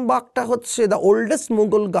আরামবাগটা হচ্ছে the oldest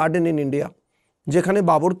Mughal garden in India, যেখানে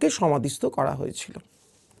বাবরকে সমাধিস্থ করা হয়েছিল।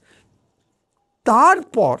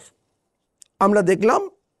 তারপর আমরা দেখলাম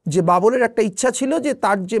যে বাবরের একটা ইচ্ছা ছিল যে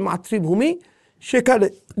তার যে মাতৃভূমি সেখানে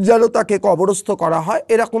যেন তাকে কবরস্থ করা হয়,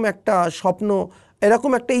 এরকম একটা স্বপ্ন,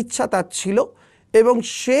 এরকম একটা ইচ্ছা তার ছিল। এবং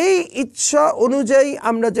সেই ইচ্ছা অনুযায়ী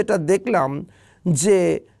আমরা যেটা দেখলাম যে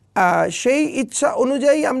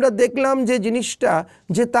যে জিনিসটা,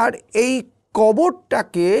 যে তার এই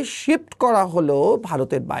কবরটাকে শিফট করা হলো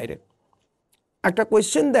ভারতের বাইরে। একটা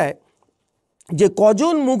কোয়েশ্চেন দেয় যে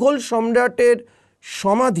কজন মুঘল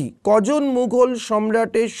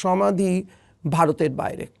সম্রাটের সমাধি ভারতের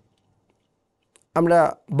বাইরে? আমরা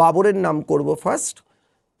বাবরের নাম করব ফার্স্ট,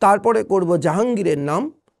 তারপরে করব জাহাঙ্গীরের নাম,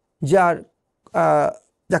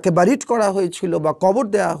 যাকে বারিট করা হয়েছিল বা কবর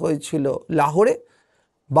দেওয়া হয়েছিল লাহোরে,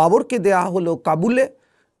 বাবরকে দেয়া হলো কাবুলে,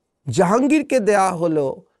 জাহাঙ্গীরকে দেয়া হলো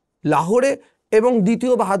লাহোরে, এবং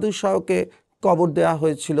দ্বিতীয় বাহাদুর শাহকে কবর দেওয়া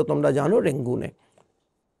হয়েছিল তোমরা জানো রেঙ্গুনে।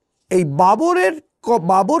 এই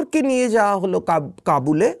বাবরকে নিয়ে যাওয়া হলো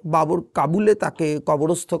কাবুলে, কাবুলে তাকে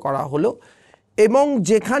কবরস্থ করা হলো। এবং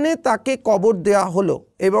যেখানে তাকে কবর দেওয়া হলো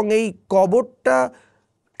এবং এই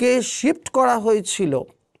কবরটাকে শিফট করা হয়েছিল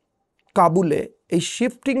কাবুলে, এই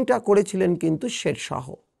শিফটিংটা করেছিলেন কিন্তু শের শাহ।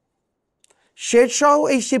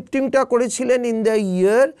 এই শিফটিংটা করেছিলেন ইন দ্য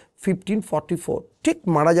ইয়ার 1544, ঠিক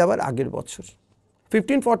মারা যাওয়ার আগের বছর।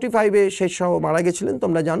 1545-এ শের শাহ মারা গেছিলেন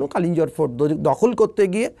তোমরা জানো, কালিঞ্জর ফোর্ট দখল করতে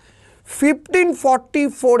গিয়ে।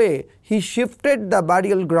 1544-এ হি shifted the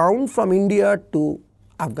burial ground from India two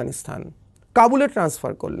Afghanistan, কাবুলে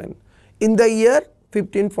transfer করলেন ইন দ্য ইয়ার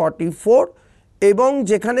 1544, এবং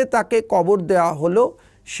যেখানে তাকে কবর দেওয়া হলো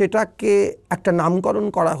সেটাকে একটা নামকরণ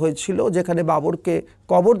করা হয়েছিল, যেখানে বাবরকে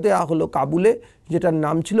কবর দেওয়া হলো কাবুলে, যেটার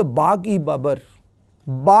নাম ছিল বাগ-ই-বাবর।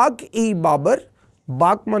 বাগ-ই-বাবর,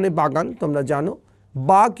 বাগ মানে বাগান, তোমরা জানো,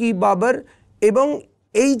 বাগ-ই-বাবর। এবং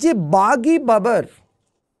এই যে বাগ-ই-বাবর,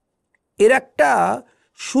 এর একটা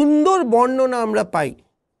সুন্দর বর্ণনা আমরা পাই।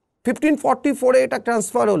 1544-এ এটা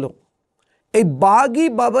ট্রান্সফার হলো। এই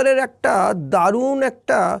বাগ-ই-বাবরের একটা দারুণ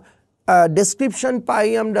একটা ডেসক্রিপশন পাই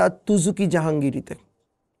আমরা তুজুকি জাহাঙ্গীরিতে।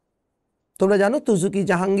 তোমরা জানো তুজুকি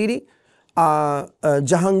জাহাঙ্গীরি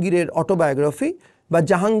জাহাঙ্গীরের অটোবায়োগ্রাফি বা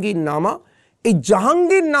জাহাঙ্গীর নামা। এই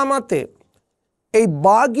জাহাঙ্গীর নামাতে এই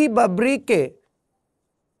বাগ-ই-বাবরিকে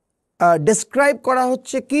ডেসক্রাইব করা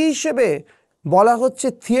হচ্ছে কি হিসেবে? বলা হচ্ছে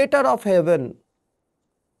theatre of haven,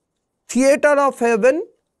 theatre of haven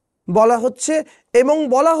বলা হচ্ছে, এবং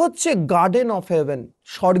বলা হচ্ছে গার্ডেন অফ হেভেন,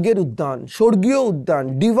 স্বর্গের উদ্যান, স্বর্গীয় উদ্যান,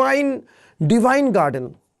 ডিভাইন গার্ডেন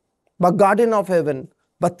বা গার্ডেন অফ হেভেন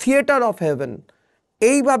বা থিয়েটার অফ হেভেন।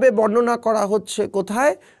 এইভাবে বর্ণনা করা হচ্ছে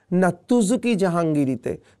কোথায়? না তুজুকি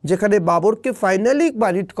জাহাঙ্গীরিতে, যেখানে বাবরকে ফাইনালি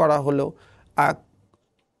বারিড করা হলো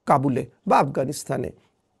কাবুলে বা আফগানিস্তানে,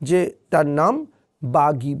 যে তার নাম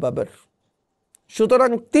বাগ-ই-বাবর।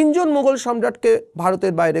 সুতরাং তিনজন মুঘল সম্রাটকে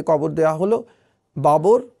ভারতের বাইরে কবর দেওয়া হলো,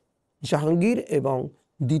 বাবর, জাহাঙ্গীর এবং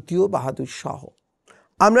দ্বিতীয় বাহাদুর শাহ।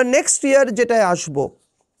 আমরা নেক্সট ইয়ার যেটায় আসব,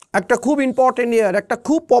 একটা খুব ইম্পর্টেন্ট ইয়ার, একটা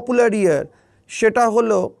খুব পপুলার ইয়ার, সেটা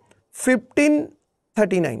হলো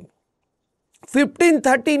 1539।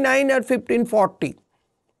 1539 আর 1540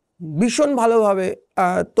 ভীষণ ভালোভাবে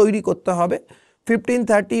তৈরি করতে হবে।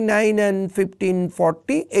 1539 অ্যান্ড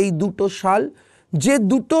 1540 এই দুটো সাল, যে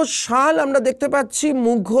দুটো সাল আমরা দেখতে পাচ্ছি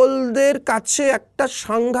মুঘলদের কাছে একটা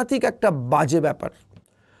সাংঘাতিক একটা বাজে ব্যাপার।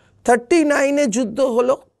 39-এ যুদ্ধ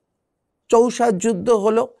হলো, চৌসার যুদ্ধ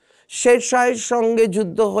হলো, শেরশাহের সঙ্গে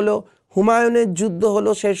যুদ্ধ হলো, হুমায়ুনের যুদ্ধ হলো,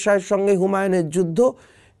 শেরশাহের সঙ্গে হুমায়ুনের যুদ্ধ।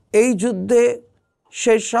 এই যুদ্ধে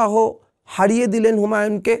শেরশাহ হারিয়ে দিলেন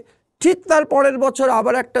হুমায়ুনকে। ঠিক তার পরের বছর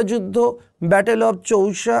আবার একটা যুদ্ধ, battle of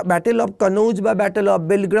Chausa, battle of Kannauj বা ব্যাটেল অফ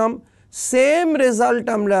বেলগ্রাম। সেম রেজাল্ট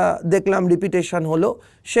আমরা দেখলাম, রিপিটেশন হলো।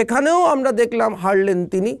 সেখানেও আমরা দেখলাম হারলেন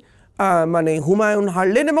তিনি, মানে হুমায়ুন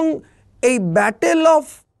হারলেন। এবং এই ব্যাটেল অফ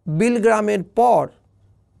বেলগ্রামের পর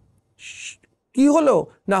কি হলো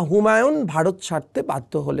না, হুমায়ুন ভারত ছাড়তে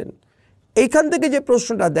বাধ্য হলেন। এইখান থেকে যে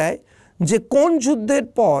প্রশ্নটা দেয় যে কোন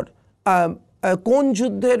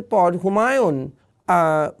যুদ্ধের পর হুমায়ুন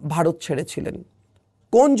ভারত ছেড়েছিলেন,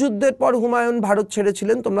 কোন যুদ্ধের পর হুমায়ুন ভারত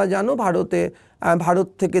ছেড়েছিলেন? তোমরা জানো ভারত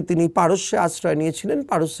থেকে তিনি পারস্যে আশ্রয় নিয়েছিলেন,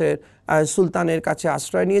 পারস্যের সুলতানের কাছে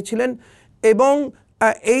আশ্রয় নিয়েছিলেন। এবং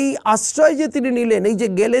এই আশ্রয় যে তিনি নিলেন, এই যে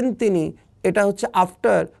গেলেন তিনি, এটা হচ্ছে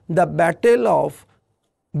after the battle of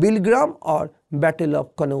বেলগ্রাম or battle of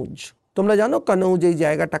Kannauj. তোমরা জানো কানৌজ এই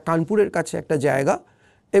জায়গাটা কানপুরের কাছে একটা জায়গা,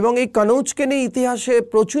 এবং এই কানৌজকে নিয়ে ইতিহাসে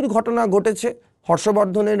প্রচুর ঘটনা ঘটেছে।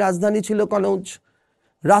 হর্ষবর্ধনের রাজধানী ছিল কানৌজ,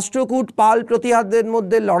 রাষ্ট্রকূট পাল প্রতিহারদের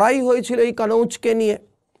মধ্যে লড়াই হয়েছিল এই কানৌজকে নিয়ে।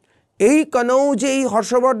 এই কানৌজে এই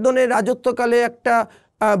হর্ষবর্ধনের রাজত্বকালে একটা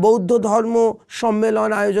বৌদ্ধ ধর্ম সম্মেলন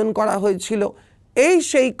আয়োজন করা হয়েছিল। এই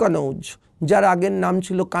সেই কানৌজ, যার আগের নাম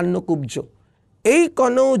ছিল কান্যকুব্জ। এই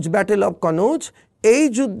কানৌজ, ব্যাটেল অফ কানৌজ, এই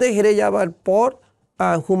যুদ্ধে হেরে যাওয়ার পর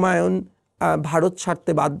হুমায়ুন ভারত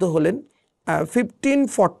ছাড়তে বাধ্য হলেন।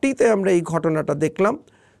 1540-তে আমরা এই ঘটনাটা দেখলাম।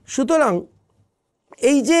 সুতরাং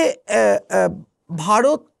এই যে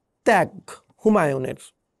ভারত ত্যাগ হুমায়ুনের,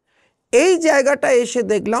 এই জায়গাটা এসে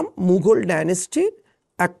দেখলাম মুঘল ডায়নেস্টির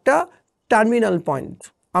একটা টার্মিনাল পয়েন্ট।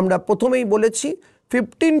 আমরা প্রথমেই বলেছি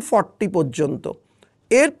 1540 পর্যন্ত।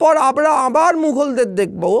 এরপর আমরা আবার মুঘলদের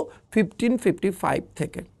দেখব 1555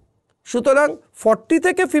 থেকে। সুতরাং 40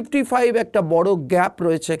 থেকে 55 একটা বড় গ্যাপ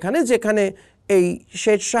রয়েছে এখানে, যেখানে এই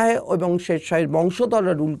শেরশাহ এবং শেরশাহের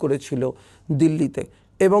বংশধররা রুল করেছিল দিল্লিতে।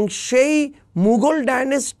 এবং সেই মুঘল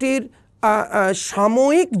ডায়নেস্টির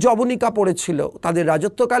সাময়িক জবনিকা পড়েছিল তাদের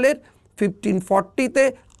রাজত্বকালের 1540-তে,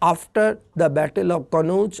 after the battle of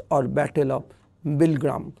Kannauj or battle of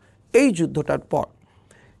বেলগ্রাম, এই যুদ্ধটার পর।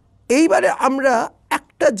 এইবারে আমরা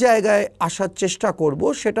একটা জায়গায় আসার চেষ্টা করব,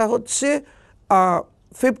 সেটা হচ্ছে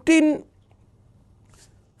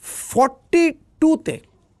 1542-তে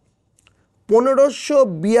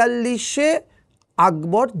 1542-এ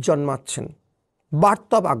আকবর জন্মাচ্ছেন, বার্থ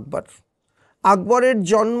অফ আকবর। আকবরের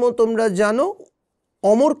জন্ম তোমরা জানো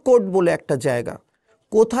অমরকোট বলে একটা জায়গা।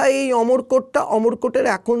 কোথায় এই অমরকোটটা? অমরকোটের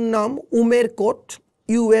এখন নাম উমেরকোট,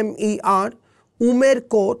 UMER,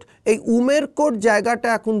 উমেরকোট। এই উমেরকোট জায়গাটা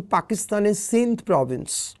এখন পাকিস্তানের সিন্ধ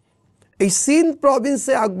প্রভিন্স। এই সিন্ধ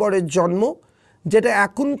প্রভিন্সে আকবরের জন্ম, যেটা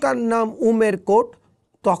এখনকার নাম উমেরকোট,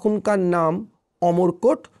 তখনকার নাম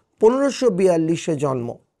অমরকোট। 1542-এ জন্ম।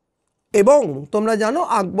 এবং তোমরা জানো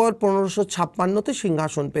আকবর 1556-তে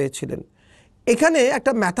সিংহাসন পেয়েছিলেন। এখানে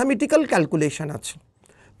একটা ম্যাথামেটিক্যাল ক্যালকুলেশন আছে।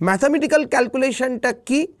 ম্যাথামেটিক্যাল ক্যালকুলেশনটা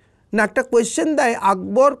কি না, একটা কোয়েশ্চেন দেয়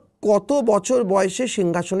আকবর কত বছর বয়সে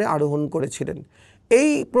সিংহাসনে আরোহণ করেছিলেন। এই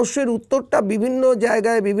প্রশ্নের উত্তরটা বিভিন্ন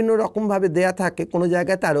জায়গায় বিভিন্ন রকমভাবে দেয়া থাকে। কোনো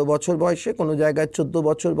জায়গায় 13 বছর বয়সে, কোনো জায়গায় 14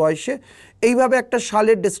 বছর বয়সে, এইভাবে একটা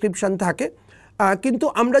সালের ডেসক্রিপশান থাকে। কিন্তু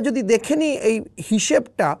আমরা যদি দেখে নিই এই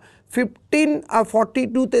হিসেবটা,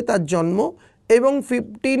 1542-তে তার জন্ম এবং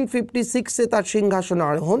 1556-এ তার সিংহাসন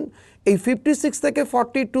আরোহণ। এই 56 থেকে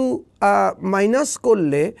 42 মাইনাস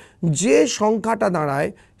করলে যে সংখ্যাটা দাঁড়ায়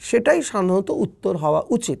সেটাই সাধারণত উত্তর হওয়া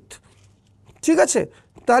উচিত। ঠিক আছে,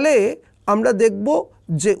 তাহলে আমরা দেখব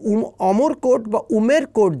যে অমরকোট বা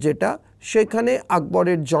উমেরকোট যেটা, সেখানে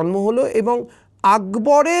আকবরের জন্ম হলো এবং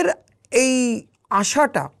আকবরের এই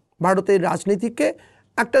আশাটা ভারতের রাজনীতিকে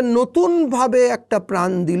একটা নতুনভাবে একটা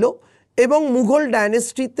প্রাণ দিল এবং মুঘল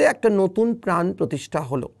ডাইনেস্টিতে একটা নতুন প্রাণ প্রতিষ্ঠা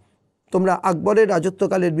হলো। তোমরা আকবরের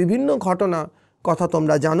রাজত্বকালের বিভিন্ন ঘটনা কথা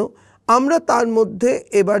তোমরা জানো। আমরা তার মধ্যে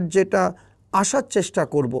এবার যেটা আসার চেষ্টা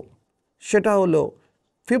করব সেটা হলো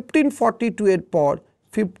 1542-এর পর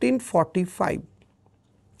 1545।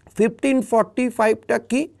 1545টা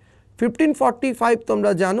কি? 1545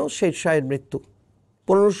 তোমরা জানো শেরশাহের মৃত্যু।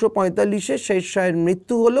 1545-এ শেরশাহের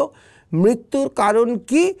মৃত্যু হলো। মৃত্যুর কারণ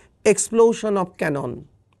কি? এক্সপ্লোশন অফ ক্যানন,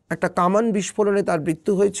 একটা কামান বিস্ফোরণে তার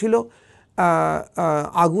মৃত্যু হয়েছিল।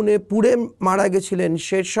 আগুনে পুড়ে মারা গেছিলেন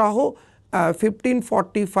শেরশাহ।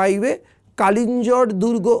 1545-এ কালিঞ্জর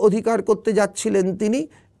দুর্গ অধিকার করতে যাচ্ছিলেন তিনি।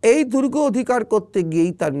 এই দুর্গ অধিকার করতে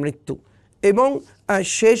গিয়েই তার মৃত্যু। এবং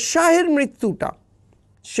শেরশাহের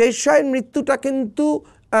মৃত্যুটা কিন্তু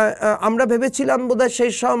আমরা ভেবেছিলাম বোধহয়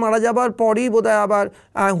শেরশাহ মারা যাবার পরই বোধহয় আবার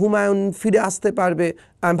হুমায়ুন ফিরে আসতে পারবে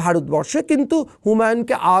ভারতবর্ষে, কিন্তু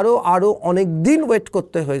হুমায়ুনকে আরও অনেক দিন ওয়েট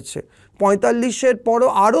করতে হয়েছে। 45-এর পরও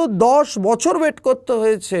আরও 10 বছর ওয়েট করতে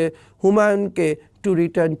হয়েছে হুমায়ুনকে টু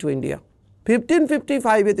রিটার্ন টু ইন্ডিয়া।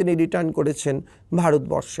 1555-এ তিনি রিটার্ন করেছেন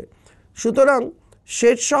ভারতবর্ষে। সুতরাং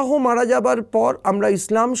শেরশাহ মারা যাবার পর আমরা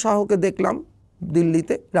ইসলাম শাহকে দেখলাম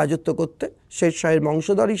দিল্লিতে রাজত্ব করতে শেরশাহের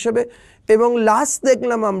বংশধর হিসেবে, এবং লাস্ট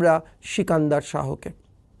দেখলাম আমরা সিকান্দার শাহকে।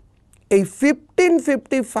 এই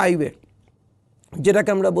 1555-এ, যেটাকে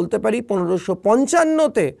আমরা বলতে পারি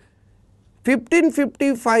 1555-তে,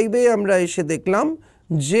 1555-এ আমরা এসে দেখলাম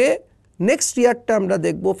যে নেক্সট ইয়ারটা আমরা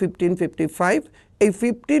দেখব 1555। এই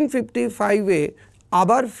 1555-এ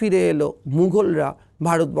আবার ফিরে এলো মুঘলরা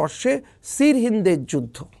ভারতবর্ষে। সিরহিন্দের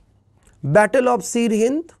যুদ্ধ, ব্যাটেল অফ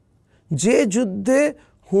সিরহিন্দ, যে যুদ্ধে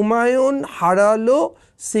হুমায়ুন হারালো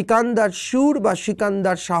সিকান্দার সুর বা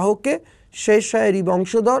সিকান্দার শাহকে, শেরশাহেরই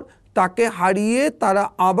বংশধর, তাকে হারিয়ে তারা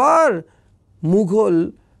আবার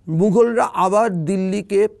মুঘলরা আবার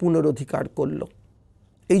দিল্লিকে পুনরধিকার করলো।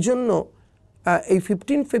 এই জন্য এই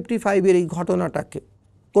 1555-এর এই ঘটনাটাকে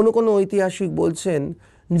কোনো ঐতিহাসিক বলছেন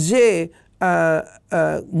যে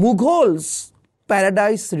Mughals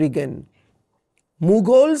paradise regain.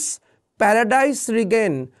 Mughals paradise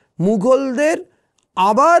regain, মুঘলদের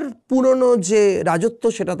আবার পুরনো যে রাজত্ব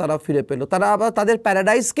সেটা তারা ফিরে পেল। তারা আবার তাদের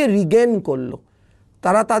প্যারাডাইসকে রিগেন করলো,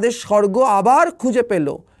 তারা তাদের স্বর্গ আবার খুঁজে পেল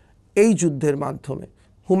এই যুদ্ধের মাধ্যমে,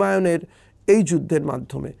 হুমায়ুনের এই যুদ্ধের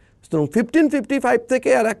মাধ্যমে। 1555 থেকে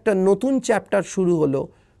আর একটা নতুন চ্যাপ্টার শুরু হলো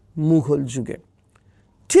মুঘল যুগে।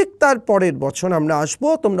 ঠিক তার পরের বছর আমরা আসবো,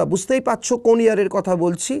 তোমরা বুঝতেই পারছো কোন ইয়ারের কথা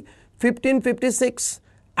বলছি। 1556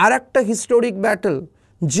 আর একটা হিস্টোরিক ব্যাটেল,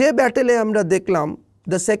 যে ব্যাটেলে আমরা দেখলাম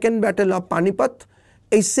the second battle of Panipat.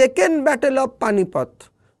 এই second battle of Panipat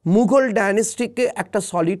Mughal ডাইনেস্টিকে একটা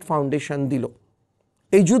সলিড ফাউন্ডেশন দিল।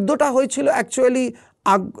 এই যুদ্ধটা হয়েছিল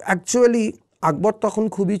অ্যাকচুয়ালি আকবর তখন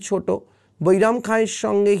খুবই ছোট। বৈরাম খাঁয়ের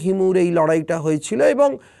সঙ্গে হিমুর এই লড়াইটা হয়েছিল এবং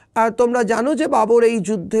তোমরা জানো যে বাবর এই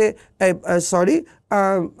যুদ্ধে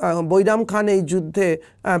বৈরাম খান এই যুদ্ধে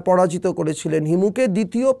পরাজিত করেছিলেন হিমুকে।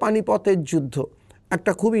 দ্বিতীয় পানিপথের যুদ্ধ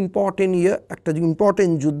একটা খুব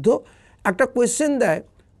ইম্পর্টেন্ট যুদ্ধ। একটা কোয়েশ্চেন দেয়,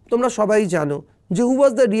 তোমরা সবাই জানো যে হু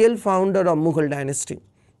was the real founder of Mughal dynasty,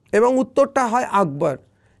 এবং উত্তরটা হয় আকবর।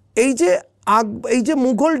 এই যে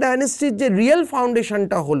মুঘল ডাইনেস্টির যে রিয়েল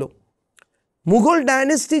ফাউন্ডেশনটা হলো, মুঘল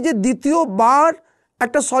ডাইনেস্টি যে দ্বিতীয়বার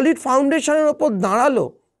একটা সলিড ফাউন্ডেশনের ওপর দাঁড়ালো,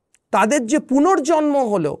 তাদের যে পুনর্জন্ম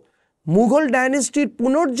হলো, মুঘল ডাইনেস্টির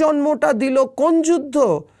পুনর্জন্মটা দিল কোন যুদ্ধ?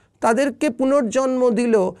 তাদেরকে পুনর্জন্ম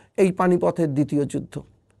দিল এই পানিপথের দ্বিতীয় যুদ্ধ।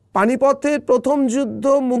 পানিপথের প্রথম যুদ্ধ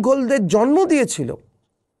মুঘলদের জন্ম দিয়েছিল,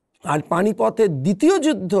 আর পানিপথের দ্বিতীয়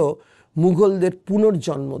যুদ্ধ মুঘলদের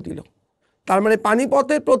পুনর্জন্ম দিল। তার মানে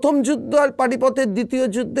পানিপথের প্রথম যুদ্ধ আর পানিপথের দ্বিতীয়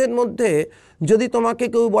যুদ্ধের মধ্যে যদি তোমাকে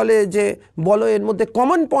কেউ বলে যে বলো এর মধ্যে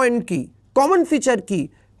কমন পয়েন্ট কি, কমন ফিচার কি,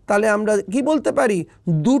 তাহলে আমরা কি বলতে পারি,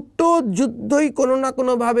 দুটো যুদ্ধই কোনো না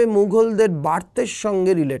কোনোভাবে মুঘলদের বার্থের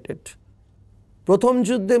সঙ্গে রিলেটেড। প্রথম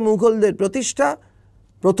যুদ্ধে মুঘলদের প্রতিষ্ঠা,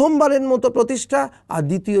 প্রথমবারের মতো প্রতিষ্ঠা, আর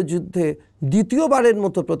দ্বিতীয় যুদ্ধে দ্বিতীয়বারের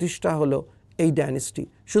মতো প্রতিষ্ঠা হলো এই ডাইনেস্টি।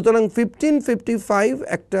 সুতরাং 1555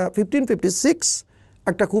 একটা 1556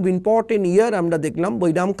 একটা খুব ইম্পর্টেন্ট ইয়ার আমরা দেখলাম।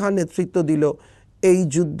 বৈরাম খান নেতৃত্ব দিল এই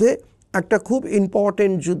যুদ্ধে, একটা খুব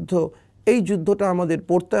ইম্পর্টেন্ট যুদ্ধ। এই যুদ্ধটা আমাদের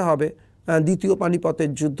পড়তে হবে, দ্বিতীয় পানিপথের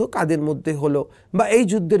যুদ্ধ কাদের মধ্যে হলো, বা এই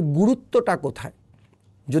যুদ্ধের গুরুত্বটা কোথায়।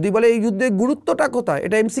 যদি বলে এই যুদ্ধের গুরুত্বটা কোথায়,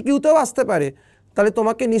 এটা এমসিকিউতেও আসতে পারে, তাহলে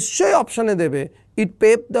তোমাকে নিশ্চয়ই অপশানে দেবে ইট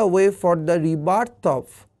pave the way for the rebirth of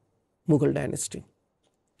Mughal dynasty.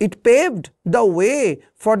 It paved the way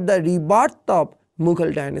for the rebirth of Mughal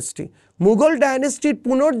dynasty. Mughal ডাইনেস্টির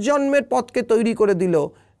পুনর্জন্মের পথকে তৈরি করে দিল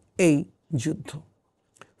এই যুদ্ধ।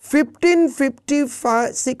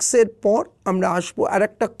 1556 পর আমরা আসবো আর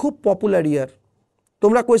একটা খুব পপুলার ইয়ার।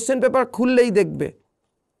 তোমরা কোয়েশ্চেন পেপার খুললেই দেখবে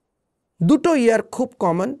দুটো ইয়ার খুব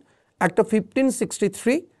কমন, একটা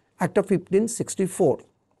 1563, একটা 1564।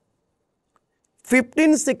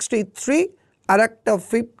 1563 আর একটা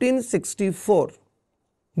 1564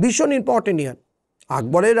 ভীষণ ইম্পর্টেন্ট ইয়ার।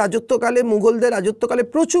 আকবরের রাজত্বকালে, মুঘলদের রাজত্বকালে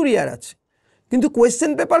প্রচুর ইয়ার আছে, কিন্তু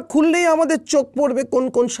কোয়েশ্চেন পেপার খুললেই আমাদের চোখ পড়বে কোন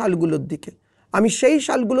কোন সালগুলোর দিকে। আমি সেই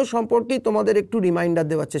সালগুলো সম্পর্কেই তোমাদের একটু রিমাইন্ডার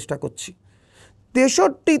দেওয়ার চেষ্টা করছি।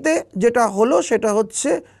 63-তে যেটা হলো সেটা হচ্ছে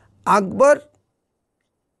আকবর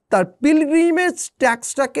তার পিলগ্রিমেজ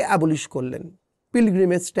ট্যাক্সটাকে অ্যাবলিশ করলেন।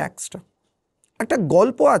 পিলগ্রিমেজ ট্যাক্সটা একটা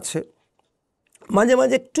গল্প আছে, মাঝে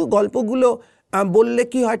মাঝে একটু গল্পগুলো বললে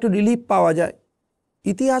কি হয় একটু রিলিফ পাওয়া যায়,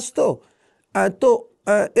 ইতিহাস তো।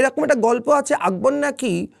 এরকম একটা গল্প আছে, আকবর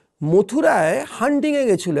নাকি মথুরায় হান্টিংয়ে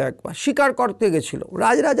গেছিলো, একবার শিকার করতে গেছিলো।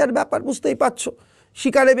 রাজরাজার ব্যাপার বুঝতেই পারছো,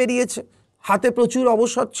 শিকারে বেরিয়েছে, হাতে প্রচুর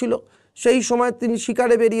অবসর ছিল, সেই সময় তিনি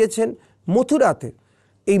শিকারে বেরিয়েছেন মথুরাতে।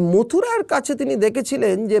 এই মথুরার কাছে তিনি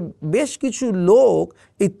দেখেছিলেন যে বেশ কিছু লোক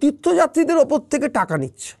এই তীর্থযাত্রীদের ওপর থেকে টাকা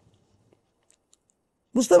নিচ্ছে,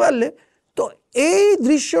 বুঝতে পারলে তো। এই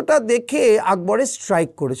দৃশ্যটা দেখে আকবরের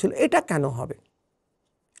স্ট্রাইক করেছিল, এটা কেন হবে,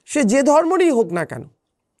 সে যে ধর্মেরই হোক না কেন,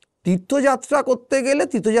 তীর্থযাত্রা করতে গেলে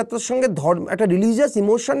তীর্থযাত্রার সঙ্গে ধর্ম, একটা রিলিজিয়াস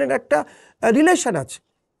ইমোশনের একটা রিলেশন আছে,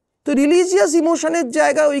 তো রিলিজিয়াস ইমোশনের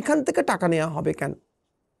জায়গায় ওইখান থেকে টাকা নেওয়া হবে কেন,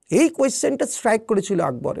 এই কোয়েশ্চেনটা স্ট্রাইক করেছিল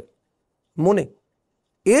আকবরের মনে।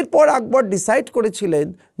 এরপর আকবর ডিসাইড করেছিলেন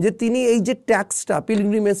যে তিনি এই যে ট্যাক্সটা,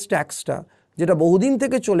 পিলগ্রিমেজ ট্যাক্সটা, যেটা বহুদিন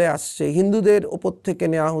থেকে চলে আসছে, হিন্দুদের ওপর থেকে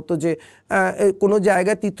নেওয়া হতো যে কোনো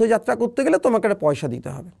জায়গায় তীর্থযাত্রা করতে গেলে তোমাকে একটা পয়সা দিতে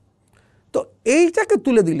হবে, তো এইটাকে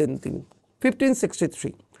তুলে দিলেন তিনি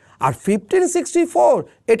 1563। আর 1564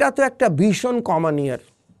 এটা তো একটা ভীষণ কমন ইয়ার,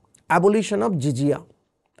 অ্যাবলিশন অফ জিজিয়া।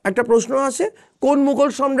 একটা প্রশ্ন আসে, কোন মুঘল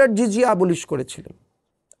সম্রাট জিজিয়া অ্যাবলিশ করেছিলেন,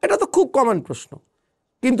 এটা তো খুব কমন প্রশ্ন,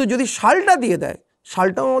 কিন্তু যদি সালটা দিয়ে দেয়,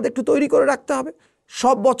 সালটাও আমাদের একটু তৈরি করে রাখতে হবে।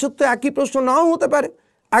 সব বছর তো একই প্রশ্ন নাও হতে পারে।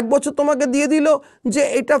 এক বছর তোমাকে দিয়ে দিল যে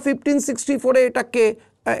এটা 1564-এ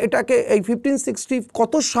এটাকে এই 1560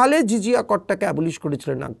 কত সালে জিজিয়া করটাকে অ্যাবলিশ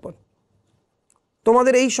করেছিলেন আকবর।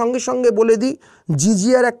 তোমাদের এই সঙ্গে সঙ্গে বলে দিই,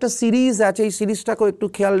 জিজিয়ার একটা সিরিজ আছে, এই সিরিজটাকেও একটু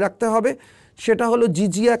খেয়াল রাখতে হবে। সেটা হলো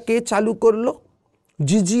জিজিয়া কে চালু করলো,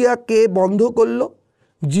 জিজিয়া কে বন্ধ করলো,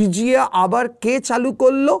 জিজিয়া আবার কে চালু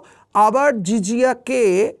করলো, আবার জিজিয়াকে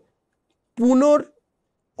পুনর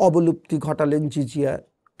অবলুপ্তি ঘটালেন,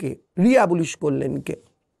 জিজিয়াকে রিঅ্যাবলিশ করলেন কে।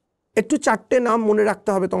 একটু চারটে নাম মনে রাখতে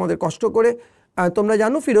হবে তোমাদের কষ্ট করে। তোমরা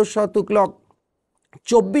জানো ফিরোজ শাহ তুগলক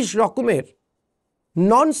 24 রকমের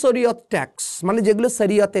নন শরিয়ত ট্যাক্স, মানে যেগুলো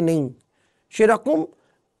শরিয়তে নেই সেরকম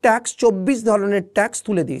ট্যাক্স, 24 ধরনের ট্যাক্স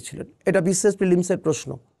তুলে দিয়েছিলেন। এটা বিশেষ প্রিলিমসের প্রশ্ন।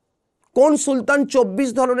 কোন সুলতান 24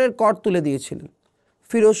 ধরনের কর তুলে দিয়েছিলেন?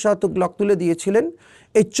 ফিরোজ শাহ তুগলক তুলে দিয়েছিলেন।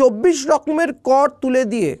 এই 24 রকমের কর তুলে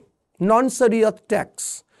দিয়ে, নন শরিয়ত ট্যাক্স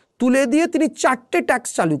তুলে দিয়ে তিনি 4টে ট্যাক্স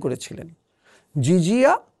চালু করেছিলেন,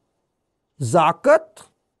 জিজিয়া, জাকাত,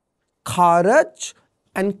 খারাজ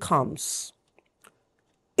অ্যান্ড খামস।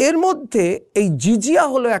 এর মধ্যে এই জিজিয়া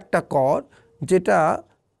হলো একটা কর যেটা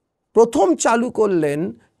প্রথম চালু করলেন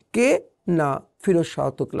কে না ফিরোজ শাহ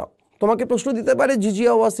তুগলক। তোমাকে প্রশ্ন দিতে পারে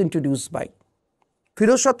জিজিয়া was introduce by,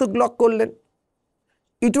 Firoz Shah Tughlaq করলেন।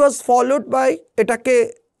 ইট ওয়াজ ফলোড বাই, এটাকে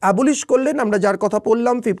অ্যাবলিশ করলেন আমরা যার কথা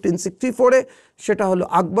বললাম 1564-এ, সেটা হলো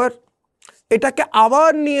আকবর। এটাকে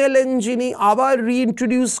আবার নিয়ে এলেন যিনি, আবার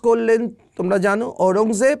রিইন্ট্রোডিউস করলেন, তোমরা জানো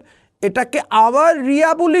ঔরঙ্গজেব। এটাকে আবার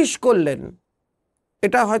রিঅ্যাবলিশ করলেন,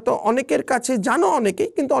 এটা হয়তো অনেকের কাছে জানো অনেকেই,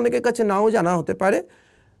 কিন্তু অনেকের কাছে নাও জানা হতে পারে।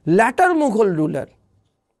 ল্যাটার মুঘল রুলার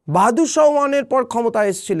বাহাদুর শাহ ওয়ানের পর ক্ষমতায়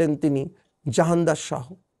এসেছিলেন তিনি, জাহানদার শাহ।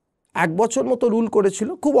 1 বছর মতো রুল করেছিল,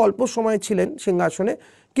 খুব অল্প সময় ছিলেন সিংহাসনে,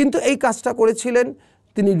 কিন্তু এই কাজটা করেছিলেন,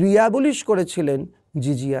 তিনি রিয়াবলিশ করেছিলেন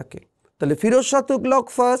জিজিয়াকে। তাহলে ফিরোজ শাহ তুগলক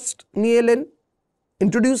ফার্স্ট নিয়ে এলেন,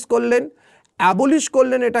 ইন্ট্রোডিউস করলেন, অ্যাবলিশ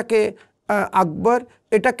করলেন এটাকে আকবর,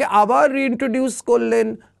 এটাকে আবার রিইন্ট্রোডিউস করলেন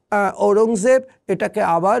ঔরঙ্গজেব, এটাকে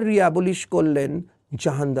আবার রিঅ্যাবলিশ করলেন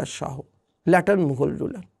জাহাঙ্গীর শাহ, ল্যাটার মুঘল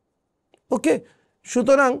রুলার। ওকে,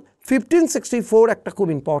 সুতরাং 1564 একটা খুব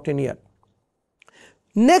ইম্পর্টেন্ট ইয়ার।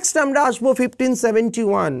 নেক্সট আমরা আসবো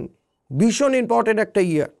 1571, ভীষণ ইম্পর্টেন্ট একটা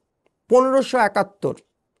ইয়ার, 1571।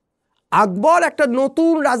 আকবর একটা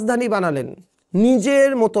নতুন রাজধানী বানালেন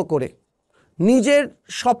নিজের মতো করে, নিজের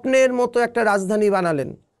স্বপ্নের মতো একটা রাজধানী বানালেন,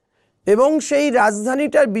 এবং সেই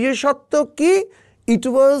রাজধানীটার বিশেষত্ব কি? ইট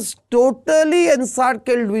ওয়াজ টোটালি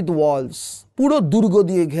এনসার্কেলড উইথ ওয়ালস, পুরো দুর্গ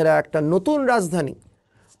দিয়ে ঘেরা একটা নতুন রাজধানী।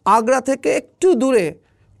 আগ্রা থেকে একটু দূরে,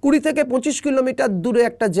 20 থেকে 25 কিলোমিটার দূরে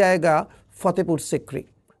একটা জায়গা, Fatehpur Sikri.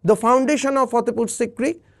 The foundation of Fatehpur Sikri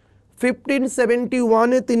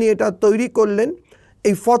 1571-এ তিনি এটা তৈরি করলেন।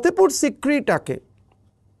 এই ফতেপুর সিক্রিটাকে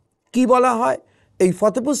কি বলা হয়? এই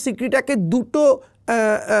ফতেপুর সিক্রিটাকে দুটো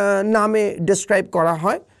নামে ডেসক্রাইব করা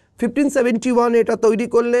হয়। 1571 এটা তৈরি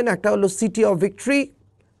করলেন, একটা হলো সিটি অফ ভিক্টরি,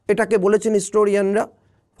 এটাকে বলেছেন হিস্টোরিয়ানরা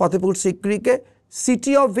Fatehpur সিক্রিকে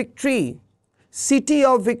city of victory, city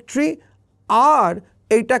of victory. আর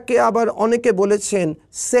এইটাকে আবার অনেকে বলেছেন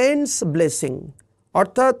সেন্টস ব্লেসিং,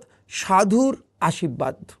 অর্থাৎ সাধুর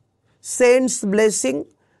আশীর্বাদ, সেন্টস ব্লেসিং।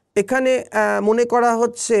 এখানে মনে করা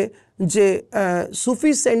হচ্ছে যে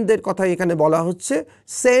সুফি সেন্টদের কথা এখানে বলা হচ্ছে,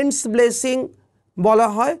 সেন্টস ব্লেসিং বলা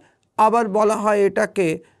হয়, আবার বলা হয় এটাকে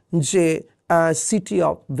যে সিটি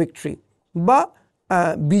অফ ভিক্টরি বা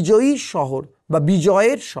বিজয়ী শহর বা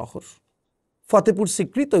বিজয়ের শহর। ফতেপুর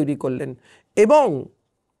সিক্রি তৈরি করলেন, এবং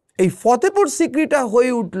এই ফতেপুর সিক্রিটা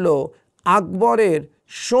হয়ে উঠল আকবরের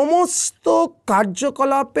সমস্ত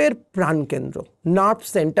কার্যকলাপের প্রাণকেন্দ্র, নার্ভ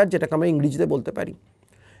সেন্টার, যেটাকে আমরা ইংরেজিতে বলতে পারি।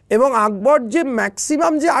 এবং আকবর যে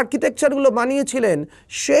ম্যাক্সিমাম যে আর্কিটেকচারগুলো বানিয়েছিলেন,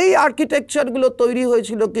 সেই আর্কিটেকচারগুলো তৈরি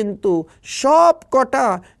হয়েছিল কিন্তু সব কটা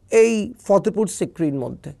এই ফতেপুর সিক্রির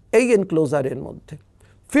মধ্যে, এই এনক্লোজারের মধ্যে।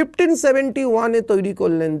 1571-এ তৈরি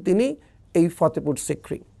করলেন তিনি এই ফতেপুর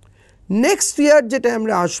সিক্রি। নেক্সট ইয়ার যেটা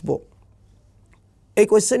আমরা আসব, এই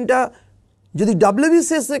কোয়েশ্চেনটা যদি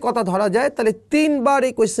WBCS এর কথা ধরা যায় তাহলে 3 বার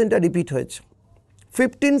এই কোয়েশ্চেনটা রিপিট হয়েছে।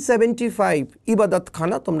 1575 ইবাদত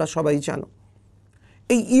খানা, তোমরা সবাই জানো।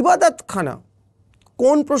 এই ইবাদত খানা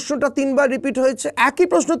কোন প্রশ্নটা 3 বার রিপিট হয়েছে? একই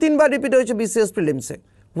প্রশ্ন 3 বার রিপিট হয়েছে BCS প্রিলিমসে।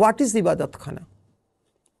 হোয়াট ইজ ইবাদত খানা?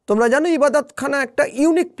 তোমরা জানো ইবাদত খানা একটা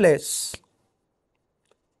ইউনিক প্লেস,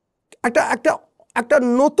 একটা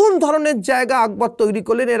নতুন ধরনের জায়গা আকবর তৈরি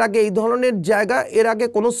করলেন। এর আগে এই ধরনের জায়গা এর আগে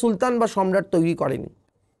কোনো সুলতান বা সম্রাট তৈরি করেনি,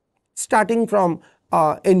 স্টার্টিং ফ্রম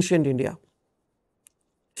এনশিয়েন্ট ইন্ডিয়া।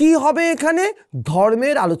 কি হবে এখানে?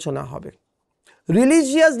 ধর্মের আলোচনা হবে,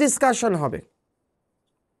 রিলিজিয়াস ডিসকাশন হবে।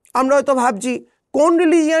 আমরা হয়তো ভাবছি কোন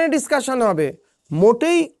রিলিজিয়ানের ডিসকাশন হবে?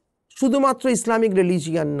 মোটেই শুধুমাত্র ইসলামিক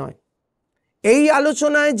রিলিজিয়ান নয়, এই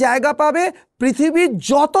আলোচনায় জায়গা পাবে পৃথিবীর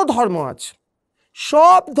যত ধর্ম আছে,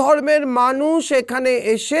 সব ধর্মের মানুষ এখানে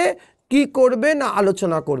এসে কি করবে না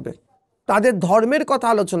আলোচনা করবে, তাদের ধর্মের কথা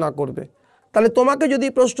আলোচনা করবে। তাহলে তোমাকে যদি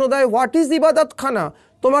প্রশ্ন দেয় হোয়াট ইজ ইবাদত খানা,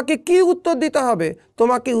 তোমাকে কি উত্তর দিতে হবে?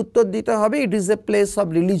 তোমাকে উত্তর দিতে হবে it is a place of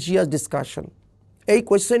religious discussion. এই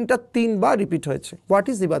কোয়েশ্চেনটা 3 বার রিপিট হয়েছে, হোয়াট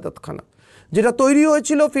ইজ ইবাদত খানা, যেটা তৈরি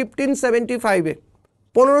হয়েছিল 1575-এ,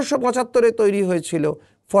 1575-এ তৈরি হয়েছিল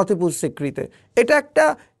ফতেপুর সিক্রিতে। এটা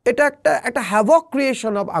একটা হ্যাভক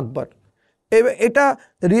ক্রিয়েশন অফ আকবর। এটা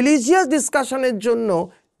রিলিজিয়াস ডিসকাশনের জন্য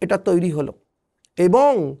এটা তৈরি হলো,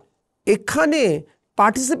 এবং এখানে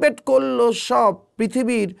পার্টিসিপেট করলো সব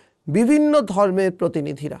পৃথিবীর বিভিন্ন ধর্মের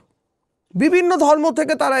প্রতিনিধিরা, বিভিন্ন ধর্ম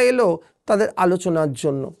থেকে তারা এলো তাদের আলোচনার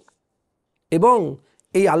জন্য। এবং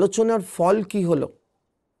এই আলোচনার ফল কি হলো?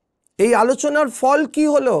 এই আলোচনার ফল কি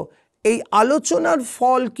হলো? এই আলোচনার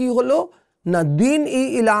ফল কি হলো না দিন ই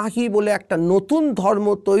ইলাহি বলে একটা নতুন ধর্ম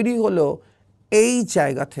তৈরি হলো এই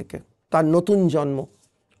জায়গা থেকে, তার নতুন জন্ম।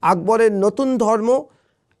 আকবরের নতুন ধর্ম,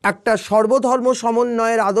 একটা সর্বধর্ম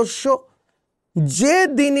সমন্বয়ের আদর্শ, যে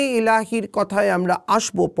দিনই ইলাহির কথায় আমরা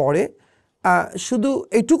আসবো পরে। শুধু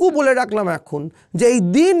এইটুকু বলে রাখলাম এখন যে এই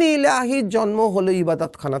দিন ইলাহির জন্ম হলো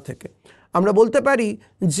ইবাদতখানা থেকে। আমরা বলতে পারি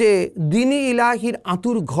যে দিনই ইলাহির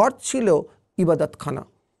আঁতুর ঘর ছিল ইবাদতখানা।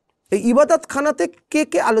 এই ইবাদতখানাতে কে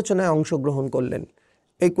কে আলোচনায় অংশগ্রহণ করলেন?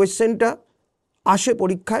 এই কোয়েশ্চেনটা আসে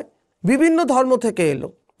পরীক্ষায়। বিভিন্ন ধর্ম থেকে এলো,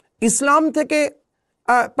 ইসলাম থেকে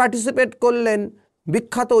পার্টিসিপেট করলেন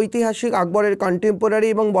বিখ্যাত ঐতিহাসিক আকবরের কন্টেম্পোরারি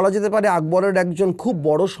এবং বলা যেতে পারে আকবরের একজন খুব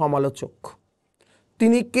বড় সমালোচক,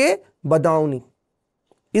 তিনি কে? বাদাউনি।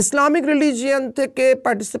 ইসলামিক রিলিজিয়ান থেকে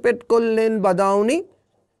পার্টিসিপেট করলেন বাদাউনি,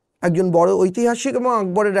 একজন বড় ঐতিহাসিক এবং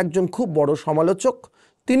আকবরের একজন খুব বড় সমালোচক।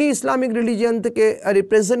 তিনি ইসলামিক রিলিজিয়ান থেকে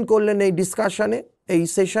রিপ্রেজেন্ট করলেন এই ডিসকাশনে, এই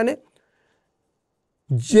সেশনে।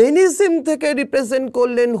 জৈনিজম থেকে রিপ্রেজেন্ট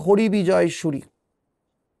করলেন হরিবিজয় সুরি।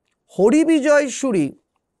 হরিবিজয় সুরি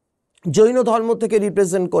জৈন ধর্ম থেকে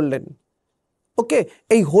রিপ্রেজেন্ট করলেন। ওকে,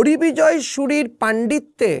 এই হরিবিজয় সুরির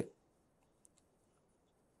পাণ্ডিত্যে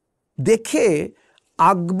দেখে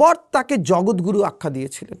আকবর তাকে জগৎগুরু আখ্যা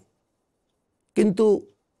দিয়েছিলেন। কিন্তু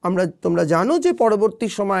তোমরা জানো যে পরবর্তী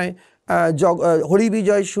সময়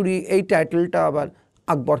হরিবিজয় সুরি এই টাইটেলটা আবার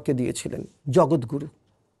আকবরকে দিয়েছিলেন, জগৎগুরু।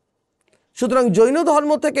 সুতরাং জৈন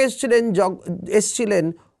ধর্ম থেকে এসছিলেন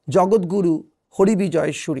জগৎগুরু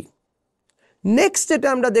হরিবিজয় সুরি। নেক্সট যেটা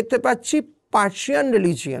আমরা দেখতে পাচ্ছি পার্সিয়ান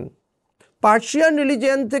রিলিজিয়ান। পার্সিয়ান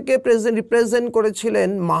রিলিজিয়ান থেকে রিপ্রেজেন্ট করেছিলেন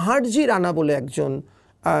মাহারজি রানা বলে একজন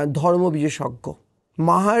ধর্ম বিশেষজ্ঞ।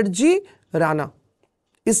 মাহারজি রানা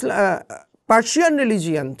পার্সিয়ান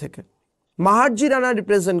রিলিজিয়ান থেকে মাহারজি রানা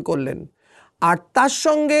রিপ্রেজেন্ট করলেন। আর তার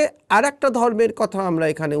সঙ্গে আর একটা ধর্মের কথা আমরা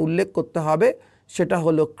এখানে উল্লেখ করতে হবে, সেটা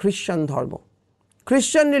হলো খ্রিশ্চান ধর্ম,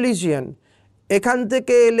 খ্রিশ্চান রিলিজিয়ান। এখান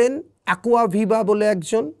থেকে এলেন অ্যাকুয়াভিভা বলে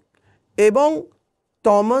একজন এবং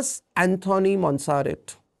Thomas Anthony Monserrate.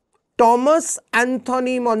 Thomas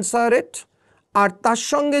Anthony Monserrate আর তার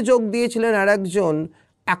সঙ্গে যোগ দিয়েছিলেন আর একজন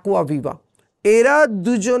অ্যাকুয়াভিভা। এরা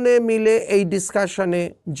দুজনে মিলে এই ডিসকাশনে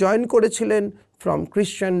জয়েন করেছিলেন ফ্রম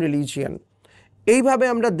খ্রিশ্চান রিলিজিয়ান। এইভাবে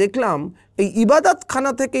আমরা দেখলাম এই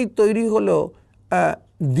ইবাদতখানা থেকেই তৈরি হলো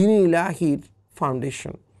দ্বীন ইলাহির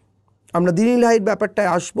ফাউন্ডেশন। আমরা দ্বীন ইলাহির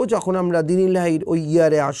ব্যাপারটায় আসবো, যখন আমরা দ্বীন ইলাহির ওই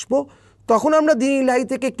ইয়ারে আসবো তখন আমরা দ্বীন ইলাহি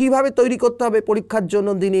থেকে কিভাবে তৈরি করতে হবে পরীক্ষার জন্য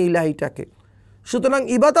দ্বীন ইলাহিটাকে। সুতরাং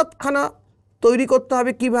ইবাদতখানা তৈরি করতে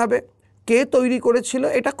হবে কিভাবে, কে তৈরি করেছিল,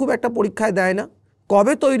 এটা খুব একটা পরীক্ষায় দেয় না।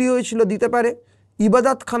 কবে তৈরি হয়েছিল দিতে পারে।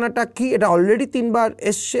 ইবাদতখানাটা কি, এটা অলরেডি 3 বার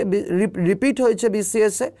এসছে, রিপিট হয়েছে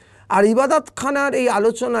বিসিএসে। আর ইবাদতখানার এই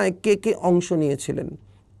আলোচনায় কে কে অংশ নিয়েছিলেন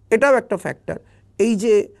এটাও একটা ফ্যাক্টর। এই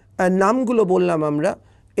যে নামগুলো বললাম আমরা,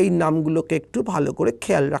 এই নামগুলোকে একটু ভালো করে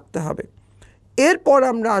খেয়াল রাখতে হবে। এরপর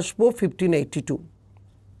আমরা আসবো 1582,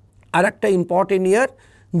 আর একটা ইম্পর্টেন্ট ইয়ার,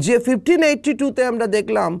 যে 1582তে আমরা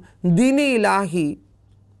দেখলাম দ্বীন ইলাহি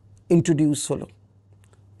ইন্ট্রোডিউস হলো।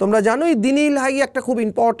 তোমরা জানো এই দ্বীন ইলাহি একটা খুব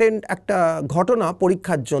ইম্পর্টেন্ট একটা ঘটনা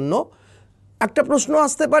পরীক্ষার জন্য। একটা প্রশ্ন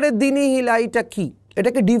আসতে পারে দ্বীন ইলাহিটা কি।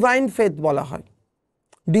 এটাকে ডিভাইন ফেথ বলা হয়,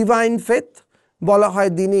 ডিভাইন ফেথ বলা হয়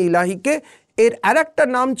দ্বীন ইলাহিকে। এর আর একটা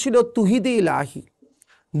নাম ছিল তুহিদি ইলাহি।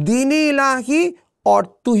 দ্বীন ইলাহি আর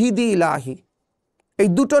তুহিদি ইলাহি এই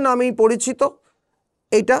দুটো নামেই পরিচিত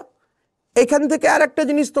এটা। এখান থেকে আর একটা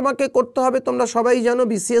জিনিস তোমাকে করতে হবে, তোমরা সবাই জানো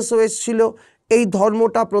বিসিএসও এসেছিল, এই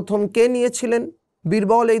ধর্মটা প্রথম কে নিয়েছিলেন?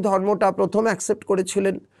 বীরবল এই ধর্মটা প্রথম অ্যাকসেপ্ট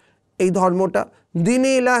করেছিলেন, এই ধর্মটা দ্বীন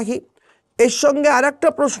ইলাহি। এর সঙ্গে আর একটা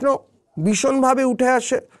প্রশ্ন ভীষণভাবে উঠে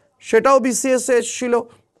আসে, সেটাও বিসিএসে এসেছিল,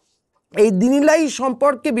 এই দ্বীন ইলাহি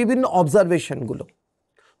সম্পর্কে বিভিন্ন অবজারভেশনগুলো।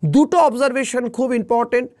 দুটো অবজারভেশন খুব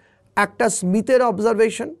ইম্পর্টেন্ট, একটা স্মিথের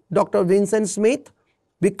অবজারভেশন, ডক্টর ভিনসেন্ট স্মিথ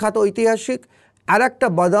বিখ্যাত ঐতিহাসিক, আর একটা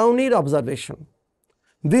বাদাউনির অবজারভেশন।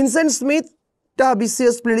 ভিনসেন্ট স্মিথটা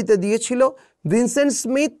বিসিএস প্রিলিতে দিয়েছিল। ভিনসেন্ট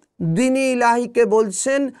স্মিথ দ্বীন ইলাহিকে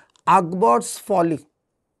বলছেন আকবরস ফলি।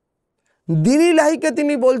 দ্বীন ইলাহিকে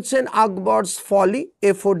তিনি বলছেন আকবরস ফলি,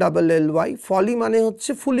 FOLLY। ফলি মানে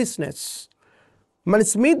হচ্ছে ফুলিশনেস। মানে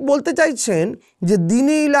স্মিথ বলতে চাইছেন যে দ্বীন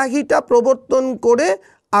ইলাহিটা প্রবর্তন করে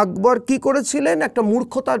আকবর কি করেছিলেন, একটা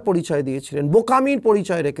মূর্খতার পরিচয় দিয়েছিলেন, বোকামির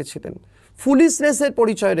পরিচয় রেখেছিলেন, ফুলিশনেসের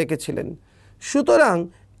পরিচয় রেখেছিলেন। সুতরাং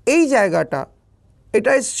এই জায়গাটা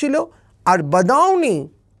এটা এসেছিল। আর বাদাউনি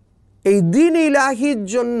এই দ্বীন ইলাহির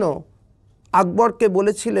জন্য আকবরকে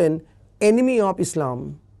বলেছিলেন এনিমি অফ ইসলাম,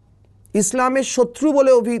 ইসলামের শত্রু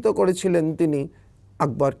বলে অভিহিত করেছিলেন তিনি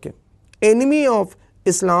আকবরকে, এনিমি অফ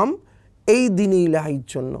ইসলাম এই দ্বীন ইলাহির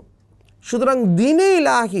জন্য। সুতরাং দ্বীন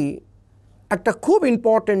ইলাহি একটা খুব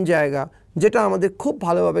ইম্পর্টেন্ট জায়গা, যেটা আমাদের খুব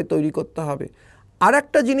ভালোভাবে তৈরি করতে হবে। আর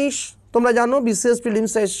একটা জিনিস তোমরা জানো বিসিএস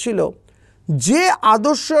প্রিলিমসে এসেছিল, যে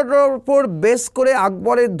আদর্শের উপর বেস করে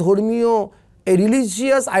আকবরের ধর্মীয় এই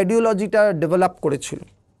রিলিজিয়াস আইডিওলজিটা ডেভেলপ করেছিল,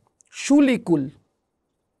 শুল-ই-কুল।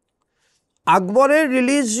 আকবরের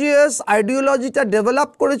রিলিজিয়াস আইডিওলজিটা ডেভেলপ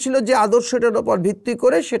করেছিল যে আদর্শটার উপর ভিত্তি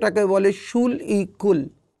করে, সেটাকে বলে শুল-ই-কুল।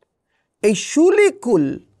 এই শুল-ই-কুল,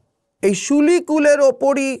 এই শুল-ই-কুলের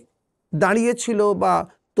ওপরই দাঁড়িয়েছিল বা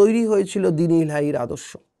তৈরি হয়েছিল দ্বীন ইলাহির আদর্শ।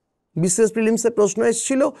 বিসিএস প্রিলিমসে প্রশ্ন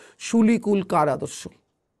এসেছিল শুল-ই-কুল কার আদর্শ।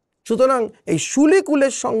 সুতরাং এই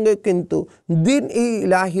শুল-ই-কুলের সঙ্গে কিন্তু দ্বীন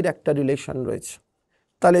ইলাহির একটা রিলেশন রয়েছে।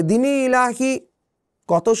 তাহলে দ্বীন ইলাহি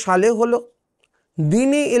কত সালে হলো,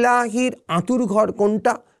 দ্বীন ইলাহির আঁতুড়ঘর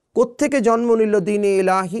কোনটা, কোত্থেকে জন্ম নিল দ্বীন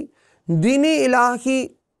ইলাহি, দ্বীন ইলাহি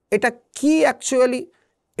এটা কি অ্যাকচুয়ালি,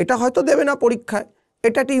 এটা হয়তো দেবে না পরীক্ষায়,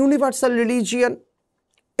 এটা একটা ইউনিভার্সাল রিলিজিয়ান,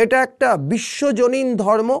 এটা একটা বিশ্বজনীন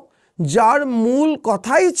ধর্ম, যার মূল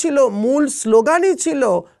কথাই ছিল, মূল স্লোগানই ছিল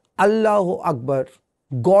আল্লাহ আকবর,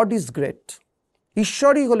 গড ইজ গ্রেট,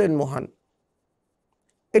 ঈশ্বরই হলেন মহান।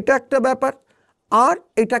 এটা একটা ব্যাপার। আর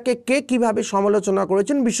এটাকে কে কিভাবে সমালোচনা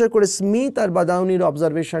করেছেন, বিশেষ করে স্মিথ আর বাদাউনির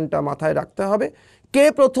অবজারভেশনটা মাথায় রাখতে হবে। কে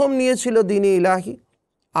প্রথম নিয়েছিল দ্বীন-ই ইলাহি,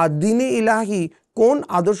 আর দ্বীন-ই ইলাহি কোন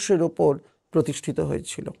আদর্শের ওপর প্রতিষ্ঠিত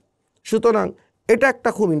হয়েছিল। সুতরাং এটা একটা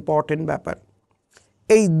খুব ইম্পর্টেন্ট ব্যাপার।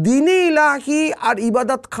 এই দ্বীন-ই ইলাহি আর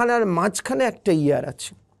ইবাদত খানার মাঝখানে একটা ইয়ার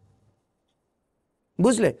আছে,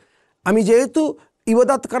 বুঝলে? আমি যেহেতু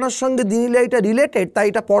ইবাদত খানার সঙ্গে দ্বীন-ই ইলাহিটা রিলেটেড, তাই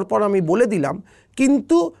এটা পরপর আমি বলে দিলাম।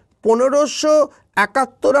 কিন্তু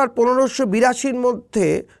 1571 আর 1582 মধ্যে,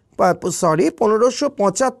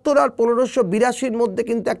 1575 আর 1582 মধ্যে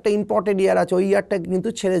কিন্তু একটা ইম্পর্টেন্ট ইয়ার আছে, ওই ইয়ারটা কিন্তু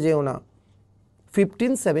ছেড়ে যেও না,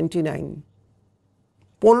 1579,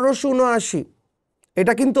 1579।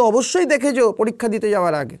 এটা কিন্তু অবশ্যই দেখে যেও পরীক্ষা দিতে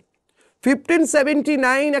যাওয়ার আগে।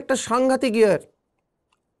 1579 একটা সাংঘাতিক ইয়ার।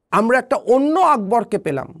 আমরা একটা অন্য আকবরকে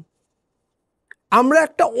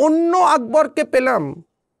পেলাম,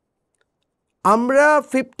 আমরা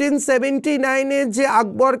 1579-এ যে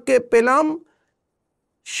আকবরকে পেলাম,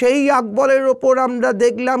 সেই আকবরের ওপর আমরা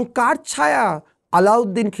দেখলাম কার ছায়া?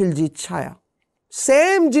 আলাউদ্দিন খিলজির ছায়া।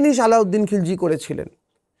 সেম জিনিস আলাউদ্দিন খিলজি করেছিলেন।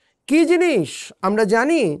 কি জিনিস? আমরা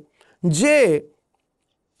জানি যে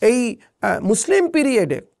এই মুসলিম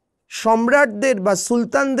পিরিয়ডে সম্রাটদের বা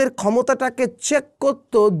সুলতানদের ক্ষমতাটাকে চেক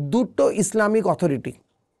করত দুটো ইসলামিক অথরিটি,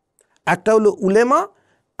 একটা হলো উলেমা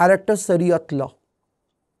আর একটা শরিয়ত ল।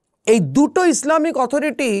 এই দুটো ইসলামিক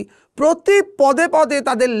অথরিটি প্রতি পদে পদে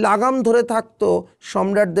তাদের লাগাম ধরে থাকতো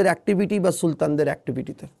সম্রাটদের অ্যাক্টিভিটি বা সুলতানদের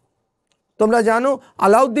অ্যাক্টিভিটিতে। তোমরা জানো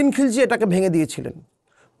আলাউদ্দিন খিলজি এটাকে ভেঙে দিয়েছিলেন,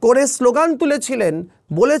 করে স্লোগান তুলেছিলেন,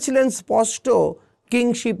 বলেছিলেন স্পষ্ট,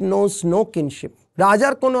 কিংশিপ নোস নো কিনশিপ,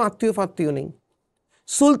 রাজার কোনো আত্মীয় ফাত্মীয় নেই,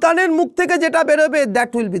 সুলতানের মুখ থেকে যেটা বেরোবে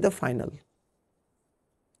that will be the final.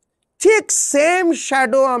 ঠিক সেম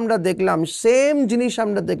শ্যাডো আমরা দেখলাম, সেম জিনিস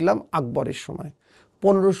আমরা দেখলাম আকবরের সময়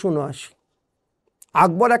 1579।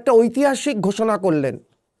 আকবর একটা ঐতিহাসিক ঘোষণা করলেন,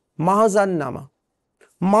 মাহাজারনামা।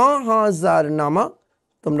 মাহাজারনামা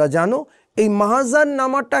তোমরা জানো, এই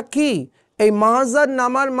মাহাজারনামাটা কি? এই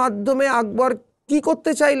মাহাজারনামার মাধ্যমে আকবর কি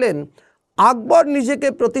করতে চাইলেন? আকবর নিজেকে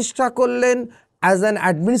প্রতিষ্ঠা করলেন as an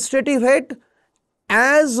administrative head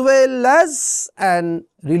as well as an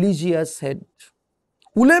religious head.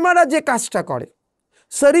 উলেমারা যে কাজটা করে,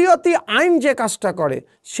 শরীয়তি আইন যে কাজটা করে,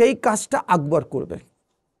 সেই কাজটা আকবর করবে।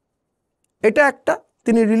 এটা একটা,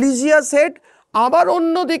 তিনি রিলিজিয়াস হেড, আবার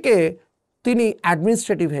অন্যদিকে তিনি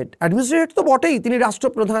অ্যাডমিনিস্ট্রেটিভ হেড। অ্যাডমিনিস্ট্রেটিভ হেড তো বটেই, তিনি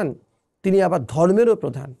রাষ্ট্রপ্রধান, তিনি আবার ধর্মেরও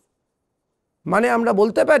প্রধান। মানে আমরা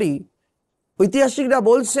বলতে পারি, ঐতিহাসিকরা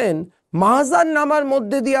বলছেন মাহাজারনামার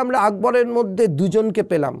মধ্যে দিয়ে আমরা আকবরের মধ্যে দুজনকে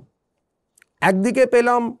পেলাম। একদিকে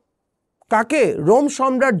পেলাম কাকে? রোম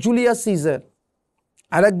সম্রাট জুলিয়াস সিজার।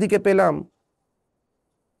 আর একদিকে পেলাম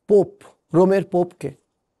পোপ, রোমের পোপকে।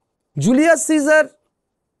 জুলিয়াস সিজার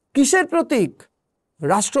কিসের প্রতীক?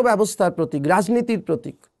 রাষ্ট্র ব্যবস্থার প্রতীক, রাজনীতির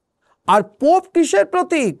প্রতীক। আর পোপ কিসের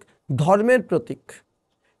প্রতীক? ধর্মের প্রতীক।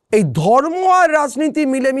 এই ধর্ম আর রাজনীতি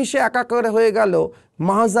মিলেমিশে একাকার হয়ে গেল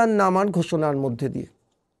মাহাজারনামার ঘোষণার মধ্যে দিয়ে।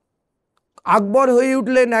 আকবর হয়ে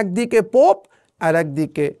উঠলেন একদিকে পোপ আর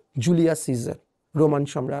একদিকে জুলিয়াস সিজার, রোমান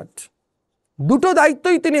সম্রাট। দুটো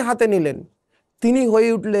দায়িত্বই তিনি হাতে নিলেন। তিনি হয়ে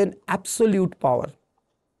উঠলেন অ্যাবসলিউট পাওয়ার।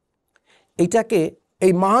 এইটাকে,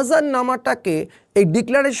 এই মাহাজারনামাটাকে, এই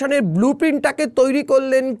ডিক্লারেশনের ব্লুপ্রিন্টটাকে তৈরি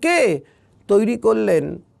করলেন কে? তৈরি করলেন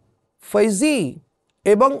ফৈজি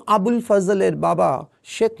এবং আবুল ফজলের বাবা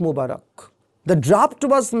শেখ মুবারক। The draft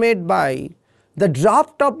was made by, the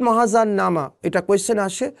draft of মাহাজারনামা, এটা কোয়েশ্চেন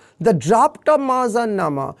আসে, the draft of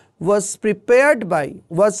মাহাজারনামা was prepared by,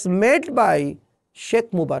 was made by Sheikh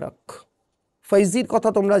মুবারক। ফৈজির কথা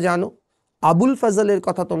তোমরা জানো, আবুল ফজলের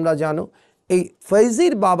কথা তোমরা জানো। এই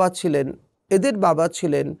ফৈজির বাবা ছিলেন, এদের বাবা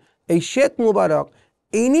ছিলেন এই শেখ মুবারক।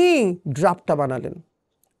 ইনি ড্রাফটটা বানালেন।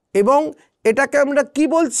 এবং এটাকে আমরা কি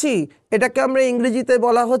বলছি? এটাকে আমরা ইংরেজিতে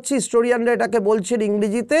বলা হচ্ছে, হিস্টোরিয়ানরা এটাকে বলছেন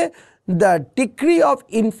ইংরেজিতে the decree of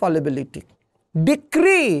ইনফলিবিলিটি।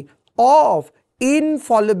 Decree of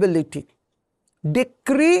ইনফলিবিলিটি,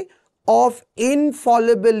 decree of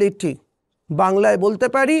ইনফলিবিলিটি, বাংলায় বলতে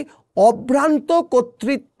পারি অভ্রান্ত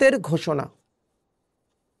কর্তৃত্বের ঘোষণা।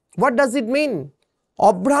 হোয়াট ডাজ ইট মিন?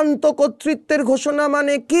 অভ্রান্ত কর্তৃত্বের ঘোষণা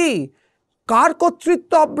মানে কি? কার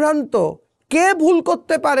কর্তৃত্ব অভ্রান্ত? কে ভুল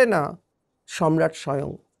করতে পারে না? সম্রাট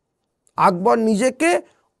স্বয়ং। আকবর নিজেকে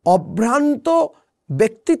অভ্রান্ত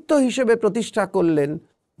ব্যক্তিত্ব হিসেবে প্রতিষ্ঠা করলেন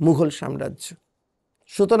মুঘল সাম্রাজ্য।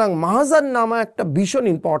 সুতরাং মাহাজারনামা একটা ভীষণ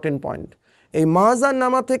ইম্পর্টেন্ট পয়েন্ট। এই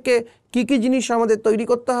মাজারনামা থেকে কি কি জিনিস আমাদের তৈরি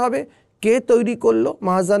করতে হবে, কে তৈরি করলো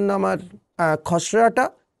মাজারনামার খসড়াটা,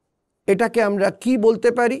 এটাকে আমরা কি বলতে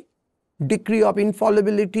পারি, ডিক্রি অফ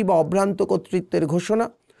ইনফলিবিলিটি বা অভ্রান্ত কর্তৃত্বের ঘোষণা,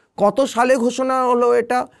 কত সালে ঘোষণা হলো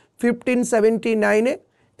এটা 1579-এ,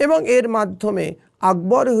 এবং এর মাধ্যমে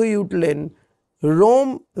আকবর হয়ে উঠলেন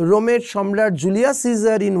রোমের সম্রাট Julius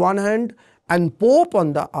caesar in one hand and pope on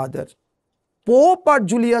the other. Pope R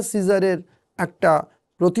Julius সিজারের একটা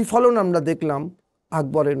প্রতিফলন আমরা দেখলাম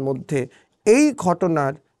আকবরের মধ্যে এই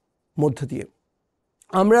ঘটনার মধ্য দিয়ে।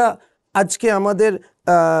 আমরা আজকে আমাদের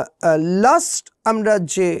লাস্ট আমরা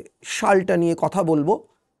যে সালটা নিয়ে কথা বলবো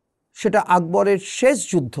সেটা আকবরের শেষ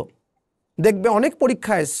যুদ্ধ। দেখবে অনেক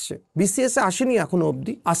পরীক্ষা এসছে, বিসিএসে আসেনি এখনো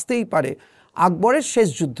অবধি, আসতেই পারে। আকবরের শেষ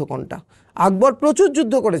যুদ্ধ কোনটা? আকবর প্রচুর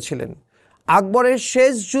যুদ্ধ করেছিলেন। আকবরের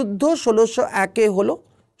শেষ যুদ্ধ 1601-এ হলো,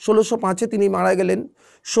 1605-এ তিনি মারা গেলেন।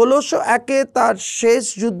 1601-এ তার শেষ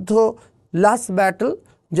যুদ্ধ, লাস্ট ব্যাটল,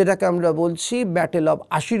 যেটাকে আমরা বলছি ব্যাটেল অফ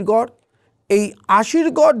আশিরগড়। এই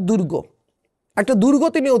আশিরগড় দুর্গ, একটা দুর্গ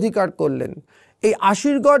তিনি অধিকার করলেন। এই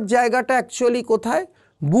আশিরগড় জায়গাটা অ্যাকচুয়ালি কোথায়?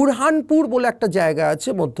 বুরহানপুর বলে একটা জায়গা আছে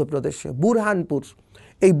মধ্যপ্রদেশে, বুরহানপুর।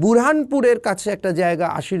 এই বুরহানপুরের কাছে একটা জায়গা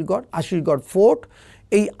আশিরগড়, আশিরগড় ফোর্ট।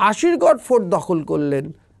 এই আশিরগড় ফোর্ট দখল করলেন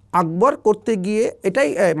আকবর, করতে গিয়ে এটাই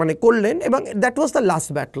মানে করলেন, এবং that was the last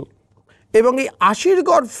battle. এবং এই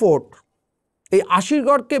আশিরগড় ফোর্ট, এই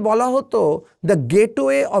আশিরগড়কে বলা হতো দ্য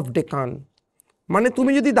গেটওয়ে অফ ডেকান। মানে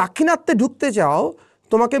তুমি যদি দাক্ষিণাত্যে ঢুকতে চাও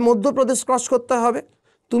তোমাকে মধ্যপ্রদেশ ক্রস করতে হবে।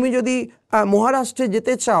 তুমি যদি মহারাষ্ট্রে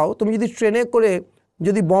যেতে চাও, তুমি যদি ট্রেনে করে,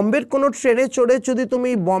 যদি বম্বের কোনো ট্রেনে চড়ে যদি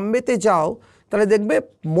তুমি বম্বেতে যাও, তাহলে দেখবে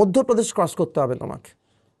মধ্যপ্রদেশ ক্রস করতে হবে তোমাকে।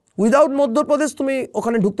 উইদাউট মধ্যপ্রদেশ তুমি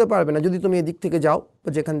ওখানে ঢুকতে পারবে না যদি তুমি এদিক থেকে যাও বা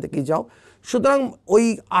যেখান থেকেই যাও। সুতরাং ওই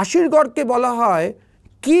আশিরগড়কে বলা হয়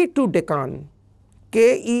কি টু ডেকান,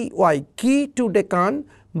 KEY, কি টু ডেকান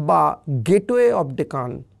বা গেটওয়ে অফ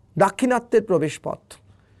ডেকান, দাক্ষিণাত্যের প্রবেশপথ।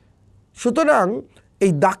 সুতরাং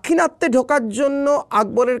এই দাক্ষিণাত্যে ঢোকার জন্য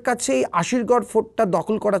আকবরের কাছে এই আশিরগড় ফোর্টটা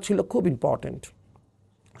দখল করা ছিল খুব ইম্পর্ট্যান্ট।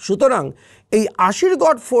 সুতরাং এই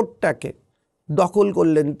আশিরগড় ফোর্টটাকে দখল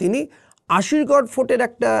করলেন তিনি। আশিরগড় ফোর্টের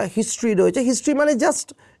একটা হিস্ট্রি রয়েছে, হিস্ট্রি মানে জাস্ট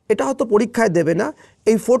এটা হয়তো পরীক্ষায় দেবে না।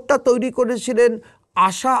 এই ফোর্টটা তৈরি করেছিলেন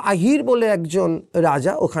আশা আহির বলে একজন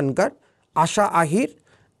রাজা ওখানকার, আশা আহির।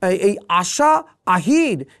 এই আশা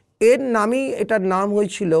আহির এর নামই এটার নাম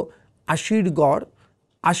হয়েছিল আশিরগড়।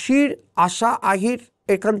 আশির, আশা আহির,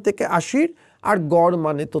 এখান থেকে আশির, আর গড়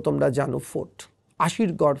মানে তো তোমরা জানো ফোর্ট,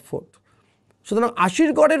 আশিরগড় ফোর্ট। সুতরাং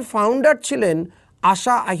আশিরগড়ের ফাউন্ডার ছিলেন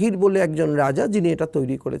আশা আহির বলে একজন রাজা, যিনি এটা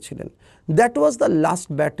তৈরি করেছিলেন। That was the last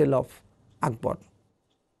battle of আকবর।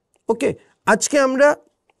 ওকে, আজকে আমরা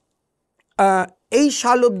এই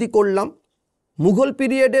সাল অবধি করলাম। মুঘল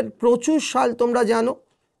পিরিয়ডের প্রচুর সাল তোমরা জানো,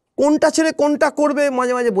 কোনটা ছেড়ে কোনটা করবে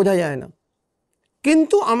মাঝে মাঝে বোঝা যায় না,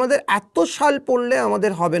 কিন্তু আমাদের এত সাল পড়লে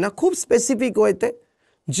আমাদের হবে না, খুব স্পেসিফিক ওয়েতে,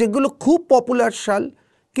 যেগুলো খুব পপুলার সাল,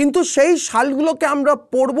 কিন্তু সেই সালগুলোকে আমরা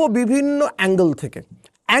পড়ব বিভিন্ন অ্যাঙ্গেল থেকে।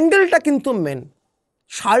 অ্যাঙ্গেলটা কিন্তু মেন,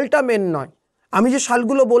 সালটা মেন নয়। আমি যে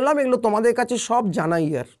সালগুলো বললাম এগুলো তোমাদের কাছে সব জানাই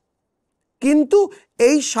আর, কিন্তু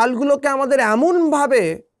এই সালগুলোকে আমাদের এমনভাবে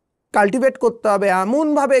কাল্টিভেট করতে হবে,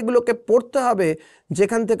 এমনভাবে এগুলোকে পড়তে হবে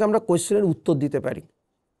যেখান থেকে আমরা কোয়েশ্চেনের উত্তর দিতে পারি।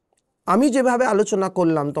 আমি যেভাবে আলোচনা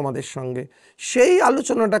করলাম তোমাদের সঙ্গে, সেই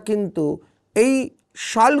আলোচনাটা কিন্তু এই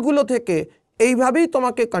সালগুলো থেকে এইভাবেই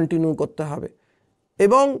তোমাকে কন্টিনিউ করতে হবে,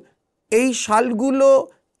 এবং এই সালগুলো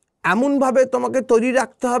এমনভাবে তোমাকে তৈরি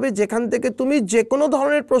রাখতে হবে যেখান থেকে তুমি যে কোনো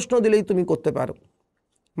ধরনের প্রশ্ন দিলেই তুমি করতে পারো।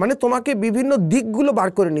 মানে তোমাকে বিভিন্ন দিকগুলো বার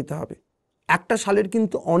করে নিতে হবে। একটা সালের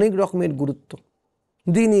কিন্তু অনেক রকমের গুরুত্ব।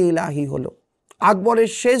 দিন ইলাহি হলো, আকবরের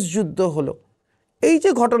শেষ যুদ্ধ হলো, এই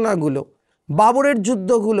যে ঘটনাগুলো, বাবরের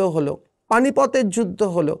যুদ্ধগুলো হলো, পানিপথের যুদ্ধ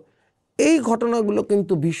হলো, এই ঘটনাগুলো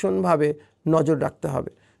কিন্তু ভীষণভাবে নজর রাখতে হবে।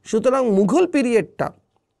 সুতরাং মুঘল পিরিয়ডটা,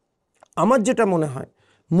 আমার যেটা মনে হয়,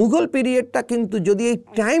 মুঘল পিরিয়ডটা কিন্তু যদি এই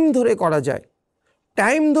টাইম ধরে করা যায়,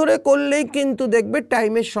 টাইম ধরে করলেই কিন্তু দেখবে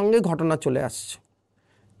টাইমের সঙ্গে ঘটনা চলে আসছে,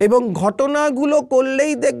 এবং ঘটনাগুলো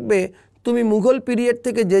করলেই দেখবে তুমি মুঘল পিরিয়ড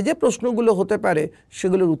থেকে যে যে প্রশ্নগুলো হতে পারে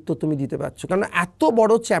সেগুলোর উত্তর তুমি দিতে পারছো। কারণ এত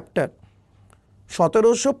বড় চ্যাপ্টার,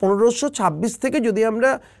 1700-1526 থেকে যদি আমরা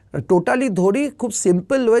টোটালি ধরি খুব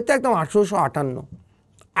সিম্পল ওয়েতে একদম 1858,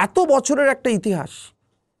 এত বছরের একটা ইতিহাস।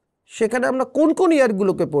 সেখানে আমরা কোন কোন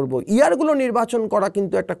ইয়ারগুলোকে পড়বো, ইয়ারগুলো নির্বাচন করা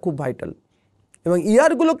কিন্তু একটা খুব ভাইটাল। এবং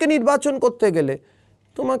ইয়ারগুলোকে নির্বাচন করতে গেলে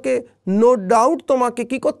তোমাকে নো ডাউট তোমাকে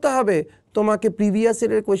কি করতে হবে, তোমাকে প্রিভিয়াস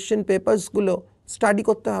ইয়ারের কোয়েশ্চেন পেপারসগুলো স্টাডি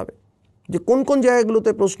করতে হবে, যে কোন কোন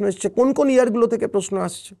জায়গাগুলোতে প্রশ্ন এসছে, কোন কোন ইয়ারগুলো থেকে প্রশ্ন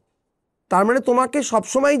আসছে। তার মানে তোমাকে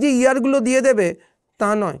সবসময় যে ইয়ারগুলো দিয়ে দেবে তা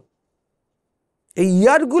নয়, এই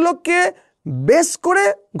ইয়ারগুলোকে বেস করে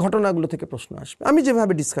ঘটনাগুলো থেকে প্রশ্ন আসবে। আমি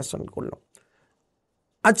যেভাবে ডিসকাশন করলাম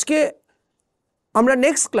আজকে, আমরা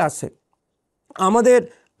নেক্সট ক্লাসে আমাদের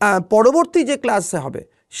পরবর্তী যে ক্লাসে হবে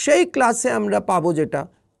সেই ক্লাসে আমরা পাবো যেটা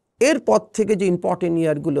এরপর থেকে যে ইম্পর্টেন্ট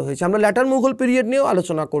ইয়ারগুলো হয়েছে। আমরা ল্যাটার মুঘল পিরিয়ড নিয়েও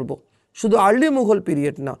আলোচনা করব, শুধু আর্লি মুঘল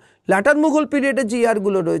পিরিয়ড না, ল্যাটার মুঘল পিরিয়ডে যে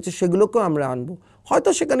ইয়ারগুলো রয়েছে সেগুলোকেও আমরা আনবো। হয়তো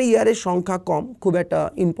সেখানে ইয়ারের সংখ্যা কম, খুব একটা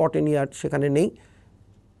ইম্পর্টেন্ট ইয়ার সেখানে নেই।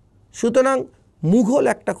 সুতরাং মুঘল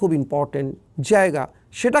একটা খুব ইম্পর্টেন্ট জায়গা,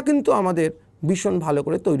 সেটা কিন্তু আমাদের ভীষণ ভালো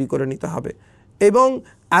করে তৈরি করে নিতে হবে। এবং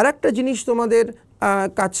আর একটা জিনিস তোমাদের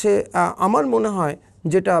কাছে আমার মনে হয়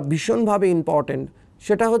যেটা ভীষণভাবে ইম্পর্টেন্ট,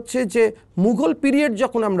 সেটা হচ্ছে যে মুঘল পিরিয়ড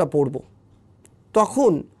যখন আমরা পড়ব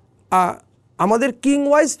তখন আমাদের কিং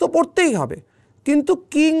ওয়াইজ তো পড়তেই হবে, কিন্তু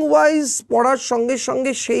কিং ওয়াইজ পড়ার সঙ্গে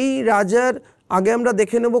সঙ্গে সেই রাজার আগে আমরা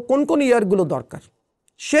দেখে নেব কোন কোন ইয়ারগুলো দরকার,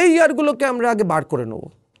 সেই ইয়ারগুলোকে আমরা আগে বার করে নেব।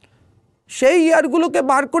 সেই ইয়ারগুলোকে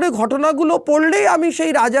বার করে ঘটনাগুলো পড়লেই আমি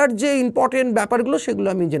সেই রাজার যে ইম্পর্টেন্ট ব্যাপারগুলো সেগুলো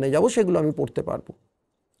আমি জেনে যাব, সেগুলো আমি পড়তে পারবো।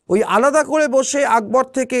 ওই আলাদা করে বসে আকবর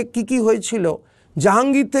থেকে কি কি হয়েছিল,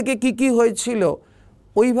 জাহাঙ্গীর থেকে কি কি হয়েছিল,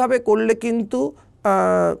 ওইভাবে করলে কিন্তু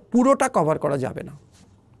পুরোটা কভার করা যাবে না।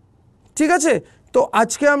 ঠিক আছে, তো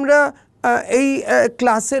আজকে আমরা এই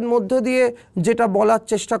ক্লাসের মধ্য দিয়ে যেটা বলার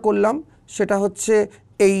চেষ্টা করলাম সেটা হচ্ছে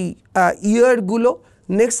এই ইয়ারগুলো।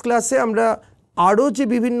 নেক্সট ক্লাসে আমরা আরও যে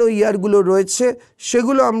বিভিন্ন ইয়ারগুলো রয়েছে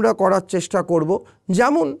সেগুলো আমরা করার চেষ্টা করব।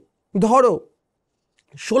 যেমন ধরো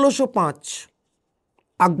 1605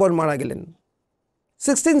 আকবর মারা গেলেন,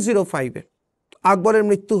 1605-এ আকবরের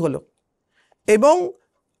মৃত্যু হলো। এবং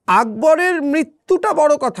আকবরের মৃত্যুটা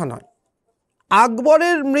বড় কথা নয়,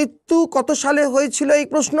 আকবরের মৃত্যু কত সালে হয়েছিল এই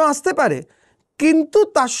প্রশ্ন আসতে পারে, কিন্তু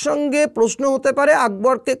তার সঙ্গে প্রশ্ন হতে পারে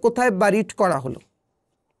আকবরকে কোথায় বারিট করা হলো।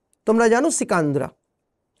 তোমরা জানো সিকান্দ্রা,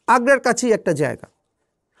 আগ্রার কাছেই একটা জায়গা।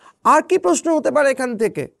 আর কি প্রশ্ন হতে পারে এখান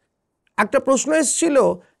থেকে? একটা প্রশ্ন এসেছিল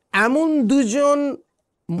এমন দুজন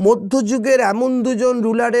মধ্যযুগের এমন দুজন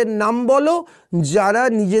রুলারের নাম বলো যারা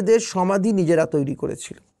নিজেদের সমাধি নিজেরা তৈরি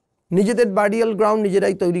করেছিল, নিজেদের বারিয়াল গ্রাউন্ড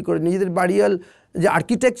নিজেরাই তৈরি করে, নিজেদের বারিয়াল যে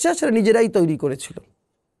আর্কিটেকচার সেটা নিজেরাই তৈরি করেছিল।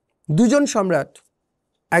 দুজন সম্রাট,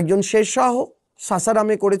 একজন শেরশাহ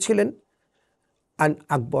সাসারামে করেছিলেন আর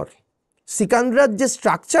আকবর। সিকান্দ্রার যে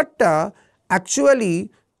স্ট্রাকচারটা অ্যাকচুয়ালি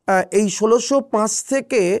এই 1605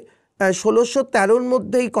 থেকে 1613-র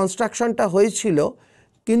মধ্যে এই কনস্ট্রাকশনটা হয়েছিল,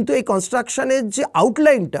 কিন্তু এই কনস্ট্রাকশনের যে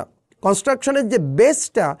আউটলাইনটা, কনস্ট্রাকশনের যে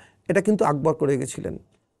বেসটা, এটা কিন্তু আকবর করে গেছিলেন।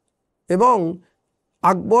 এবং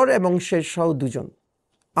আকবর এবং শেরশাহ দুজন।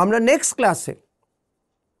 আমরা নেক্সট ক্লাসে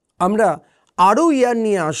আমরা আরও ইয়ার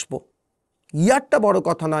নিয়ে আসব। ইয়ারটা বড়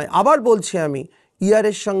কথা নয়, আবার বলছি আমি,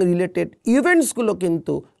 ইয়ারের সঙ্গে রিলেটেড ইভেন্টসগুলো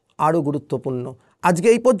কিন্তু আরও গুরুত্বপূর্ণ। আজকে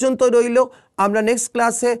এই পর্যন্ত রইল। আমরা নেক্সট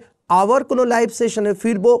ক্লাসে আবার কোনো লাইভ সেশনে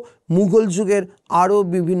ফিরব মুঘল যুগের আরও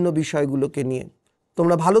বিভিন্ন বিষয়গুলোকে নিয়ে।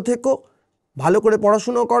 তোমরা ভালো থেকো, ভালো করে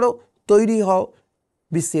পড়াশুনো করো, তৈরি হও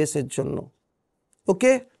বিসিএসের জন্য।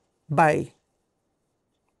 ওকে, বাই।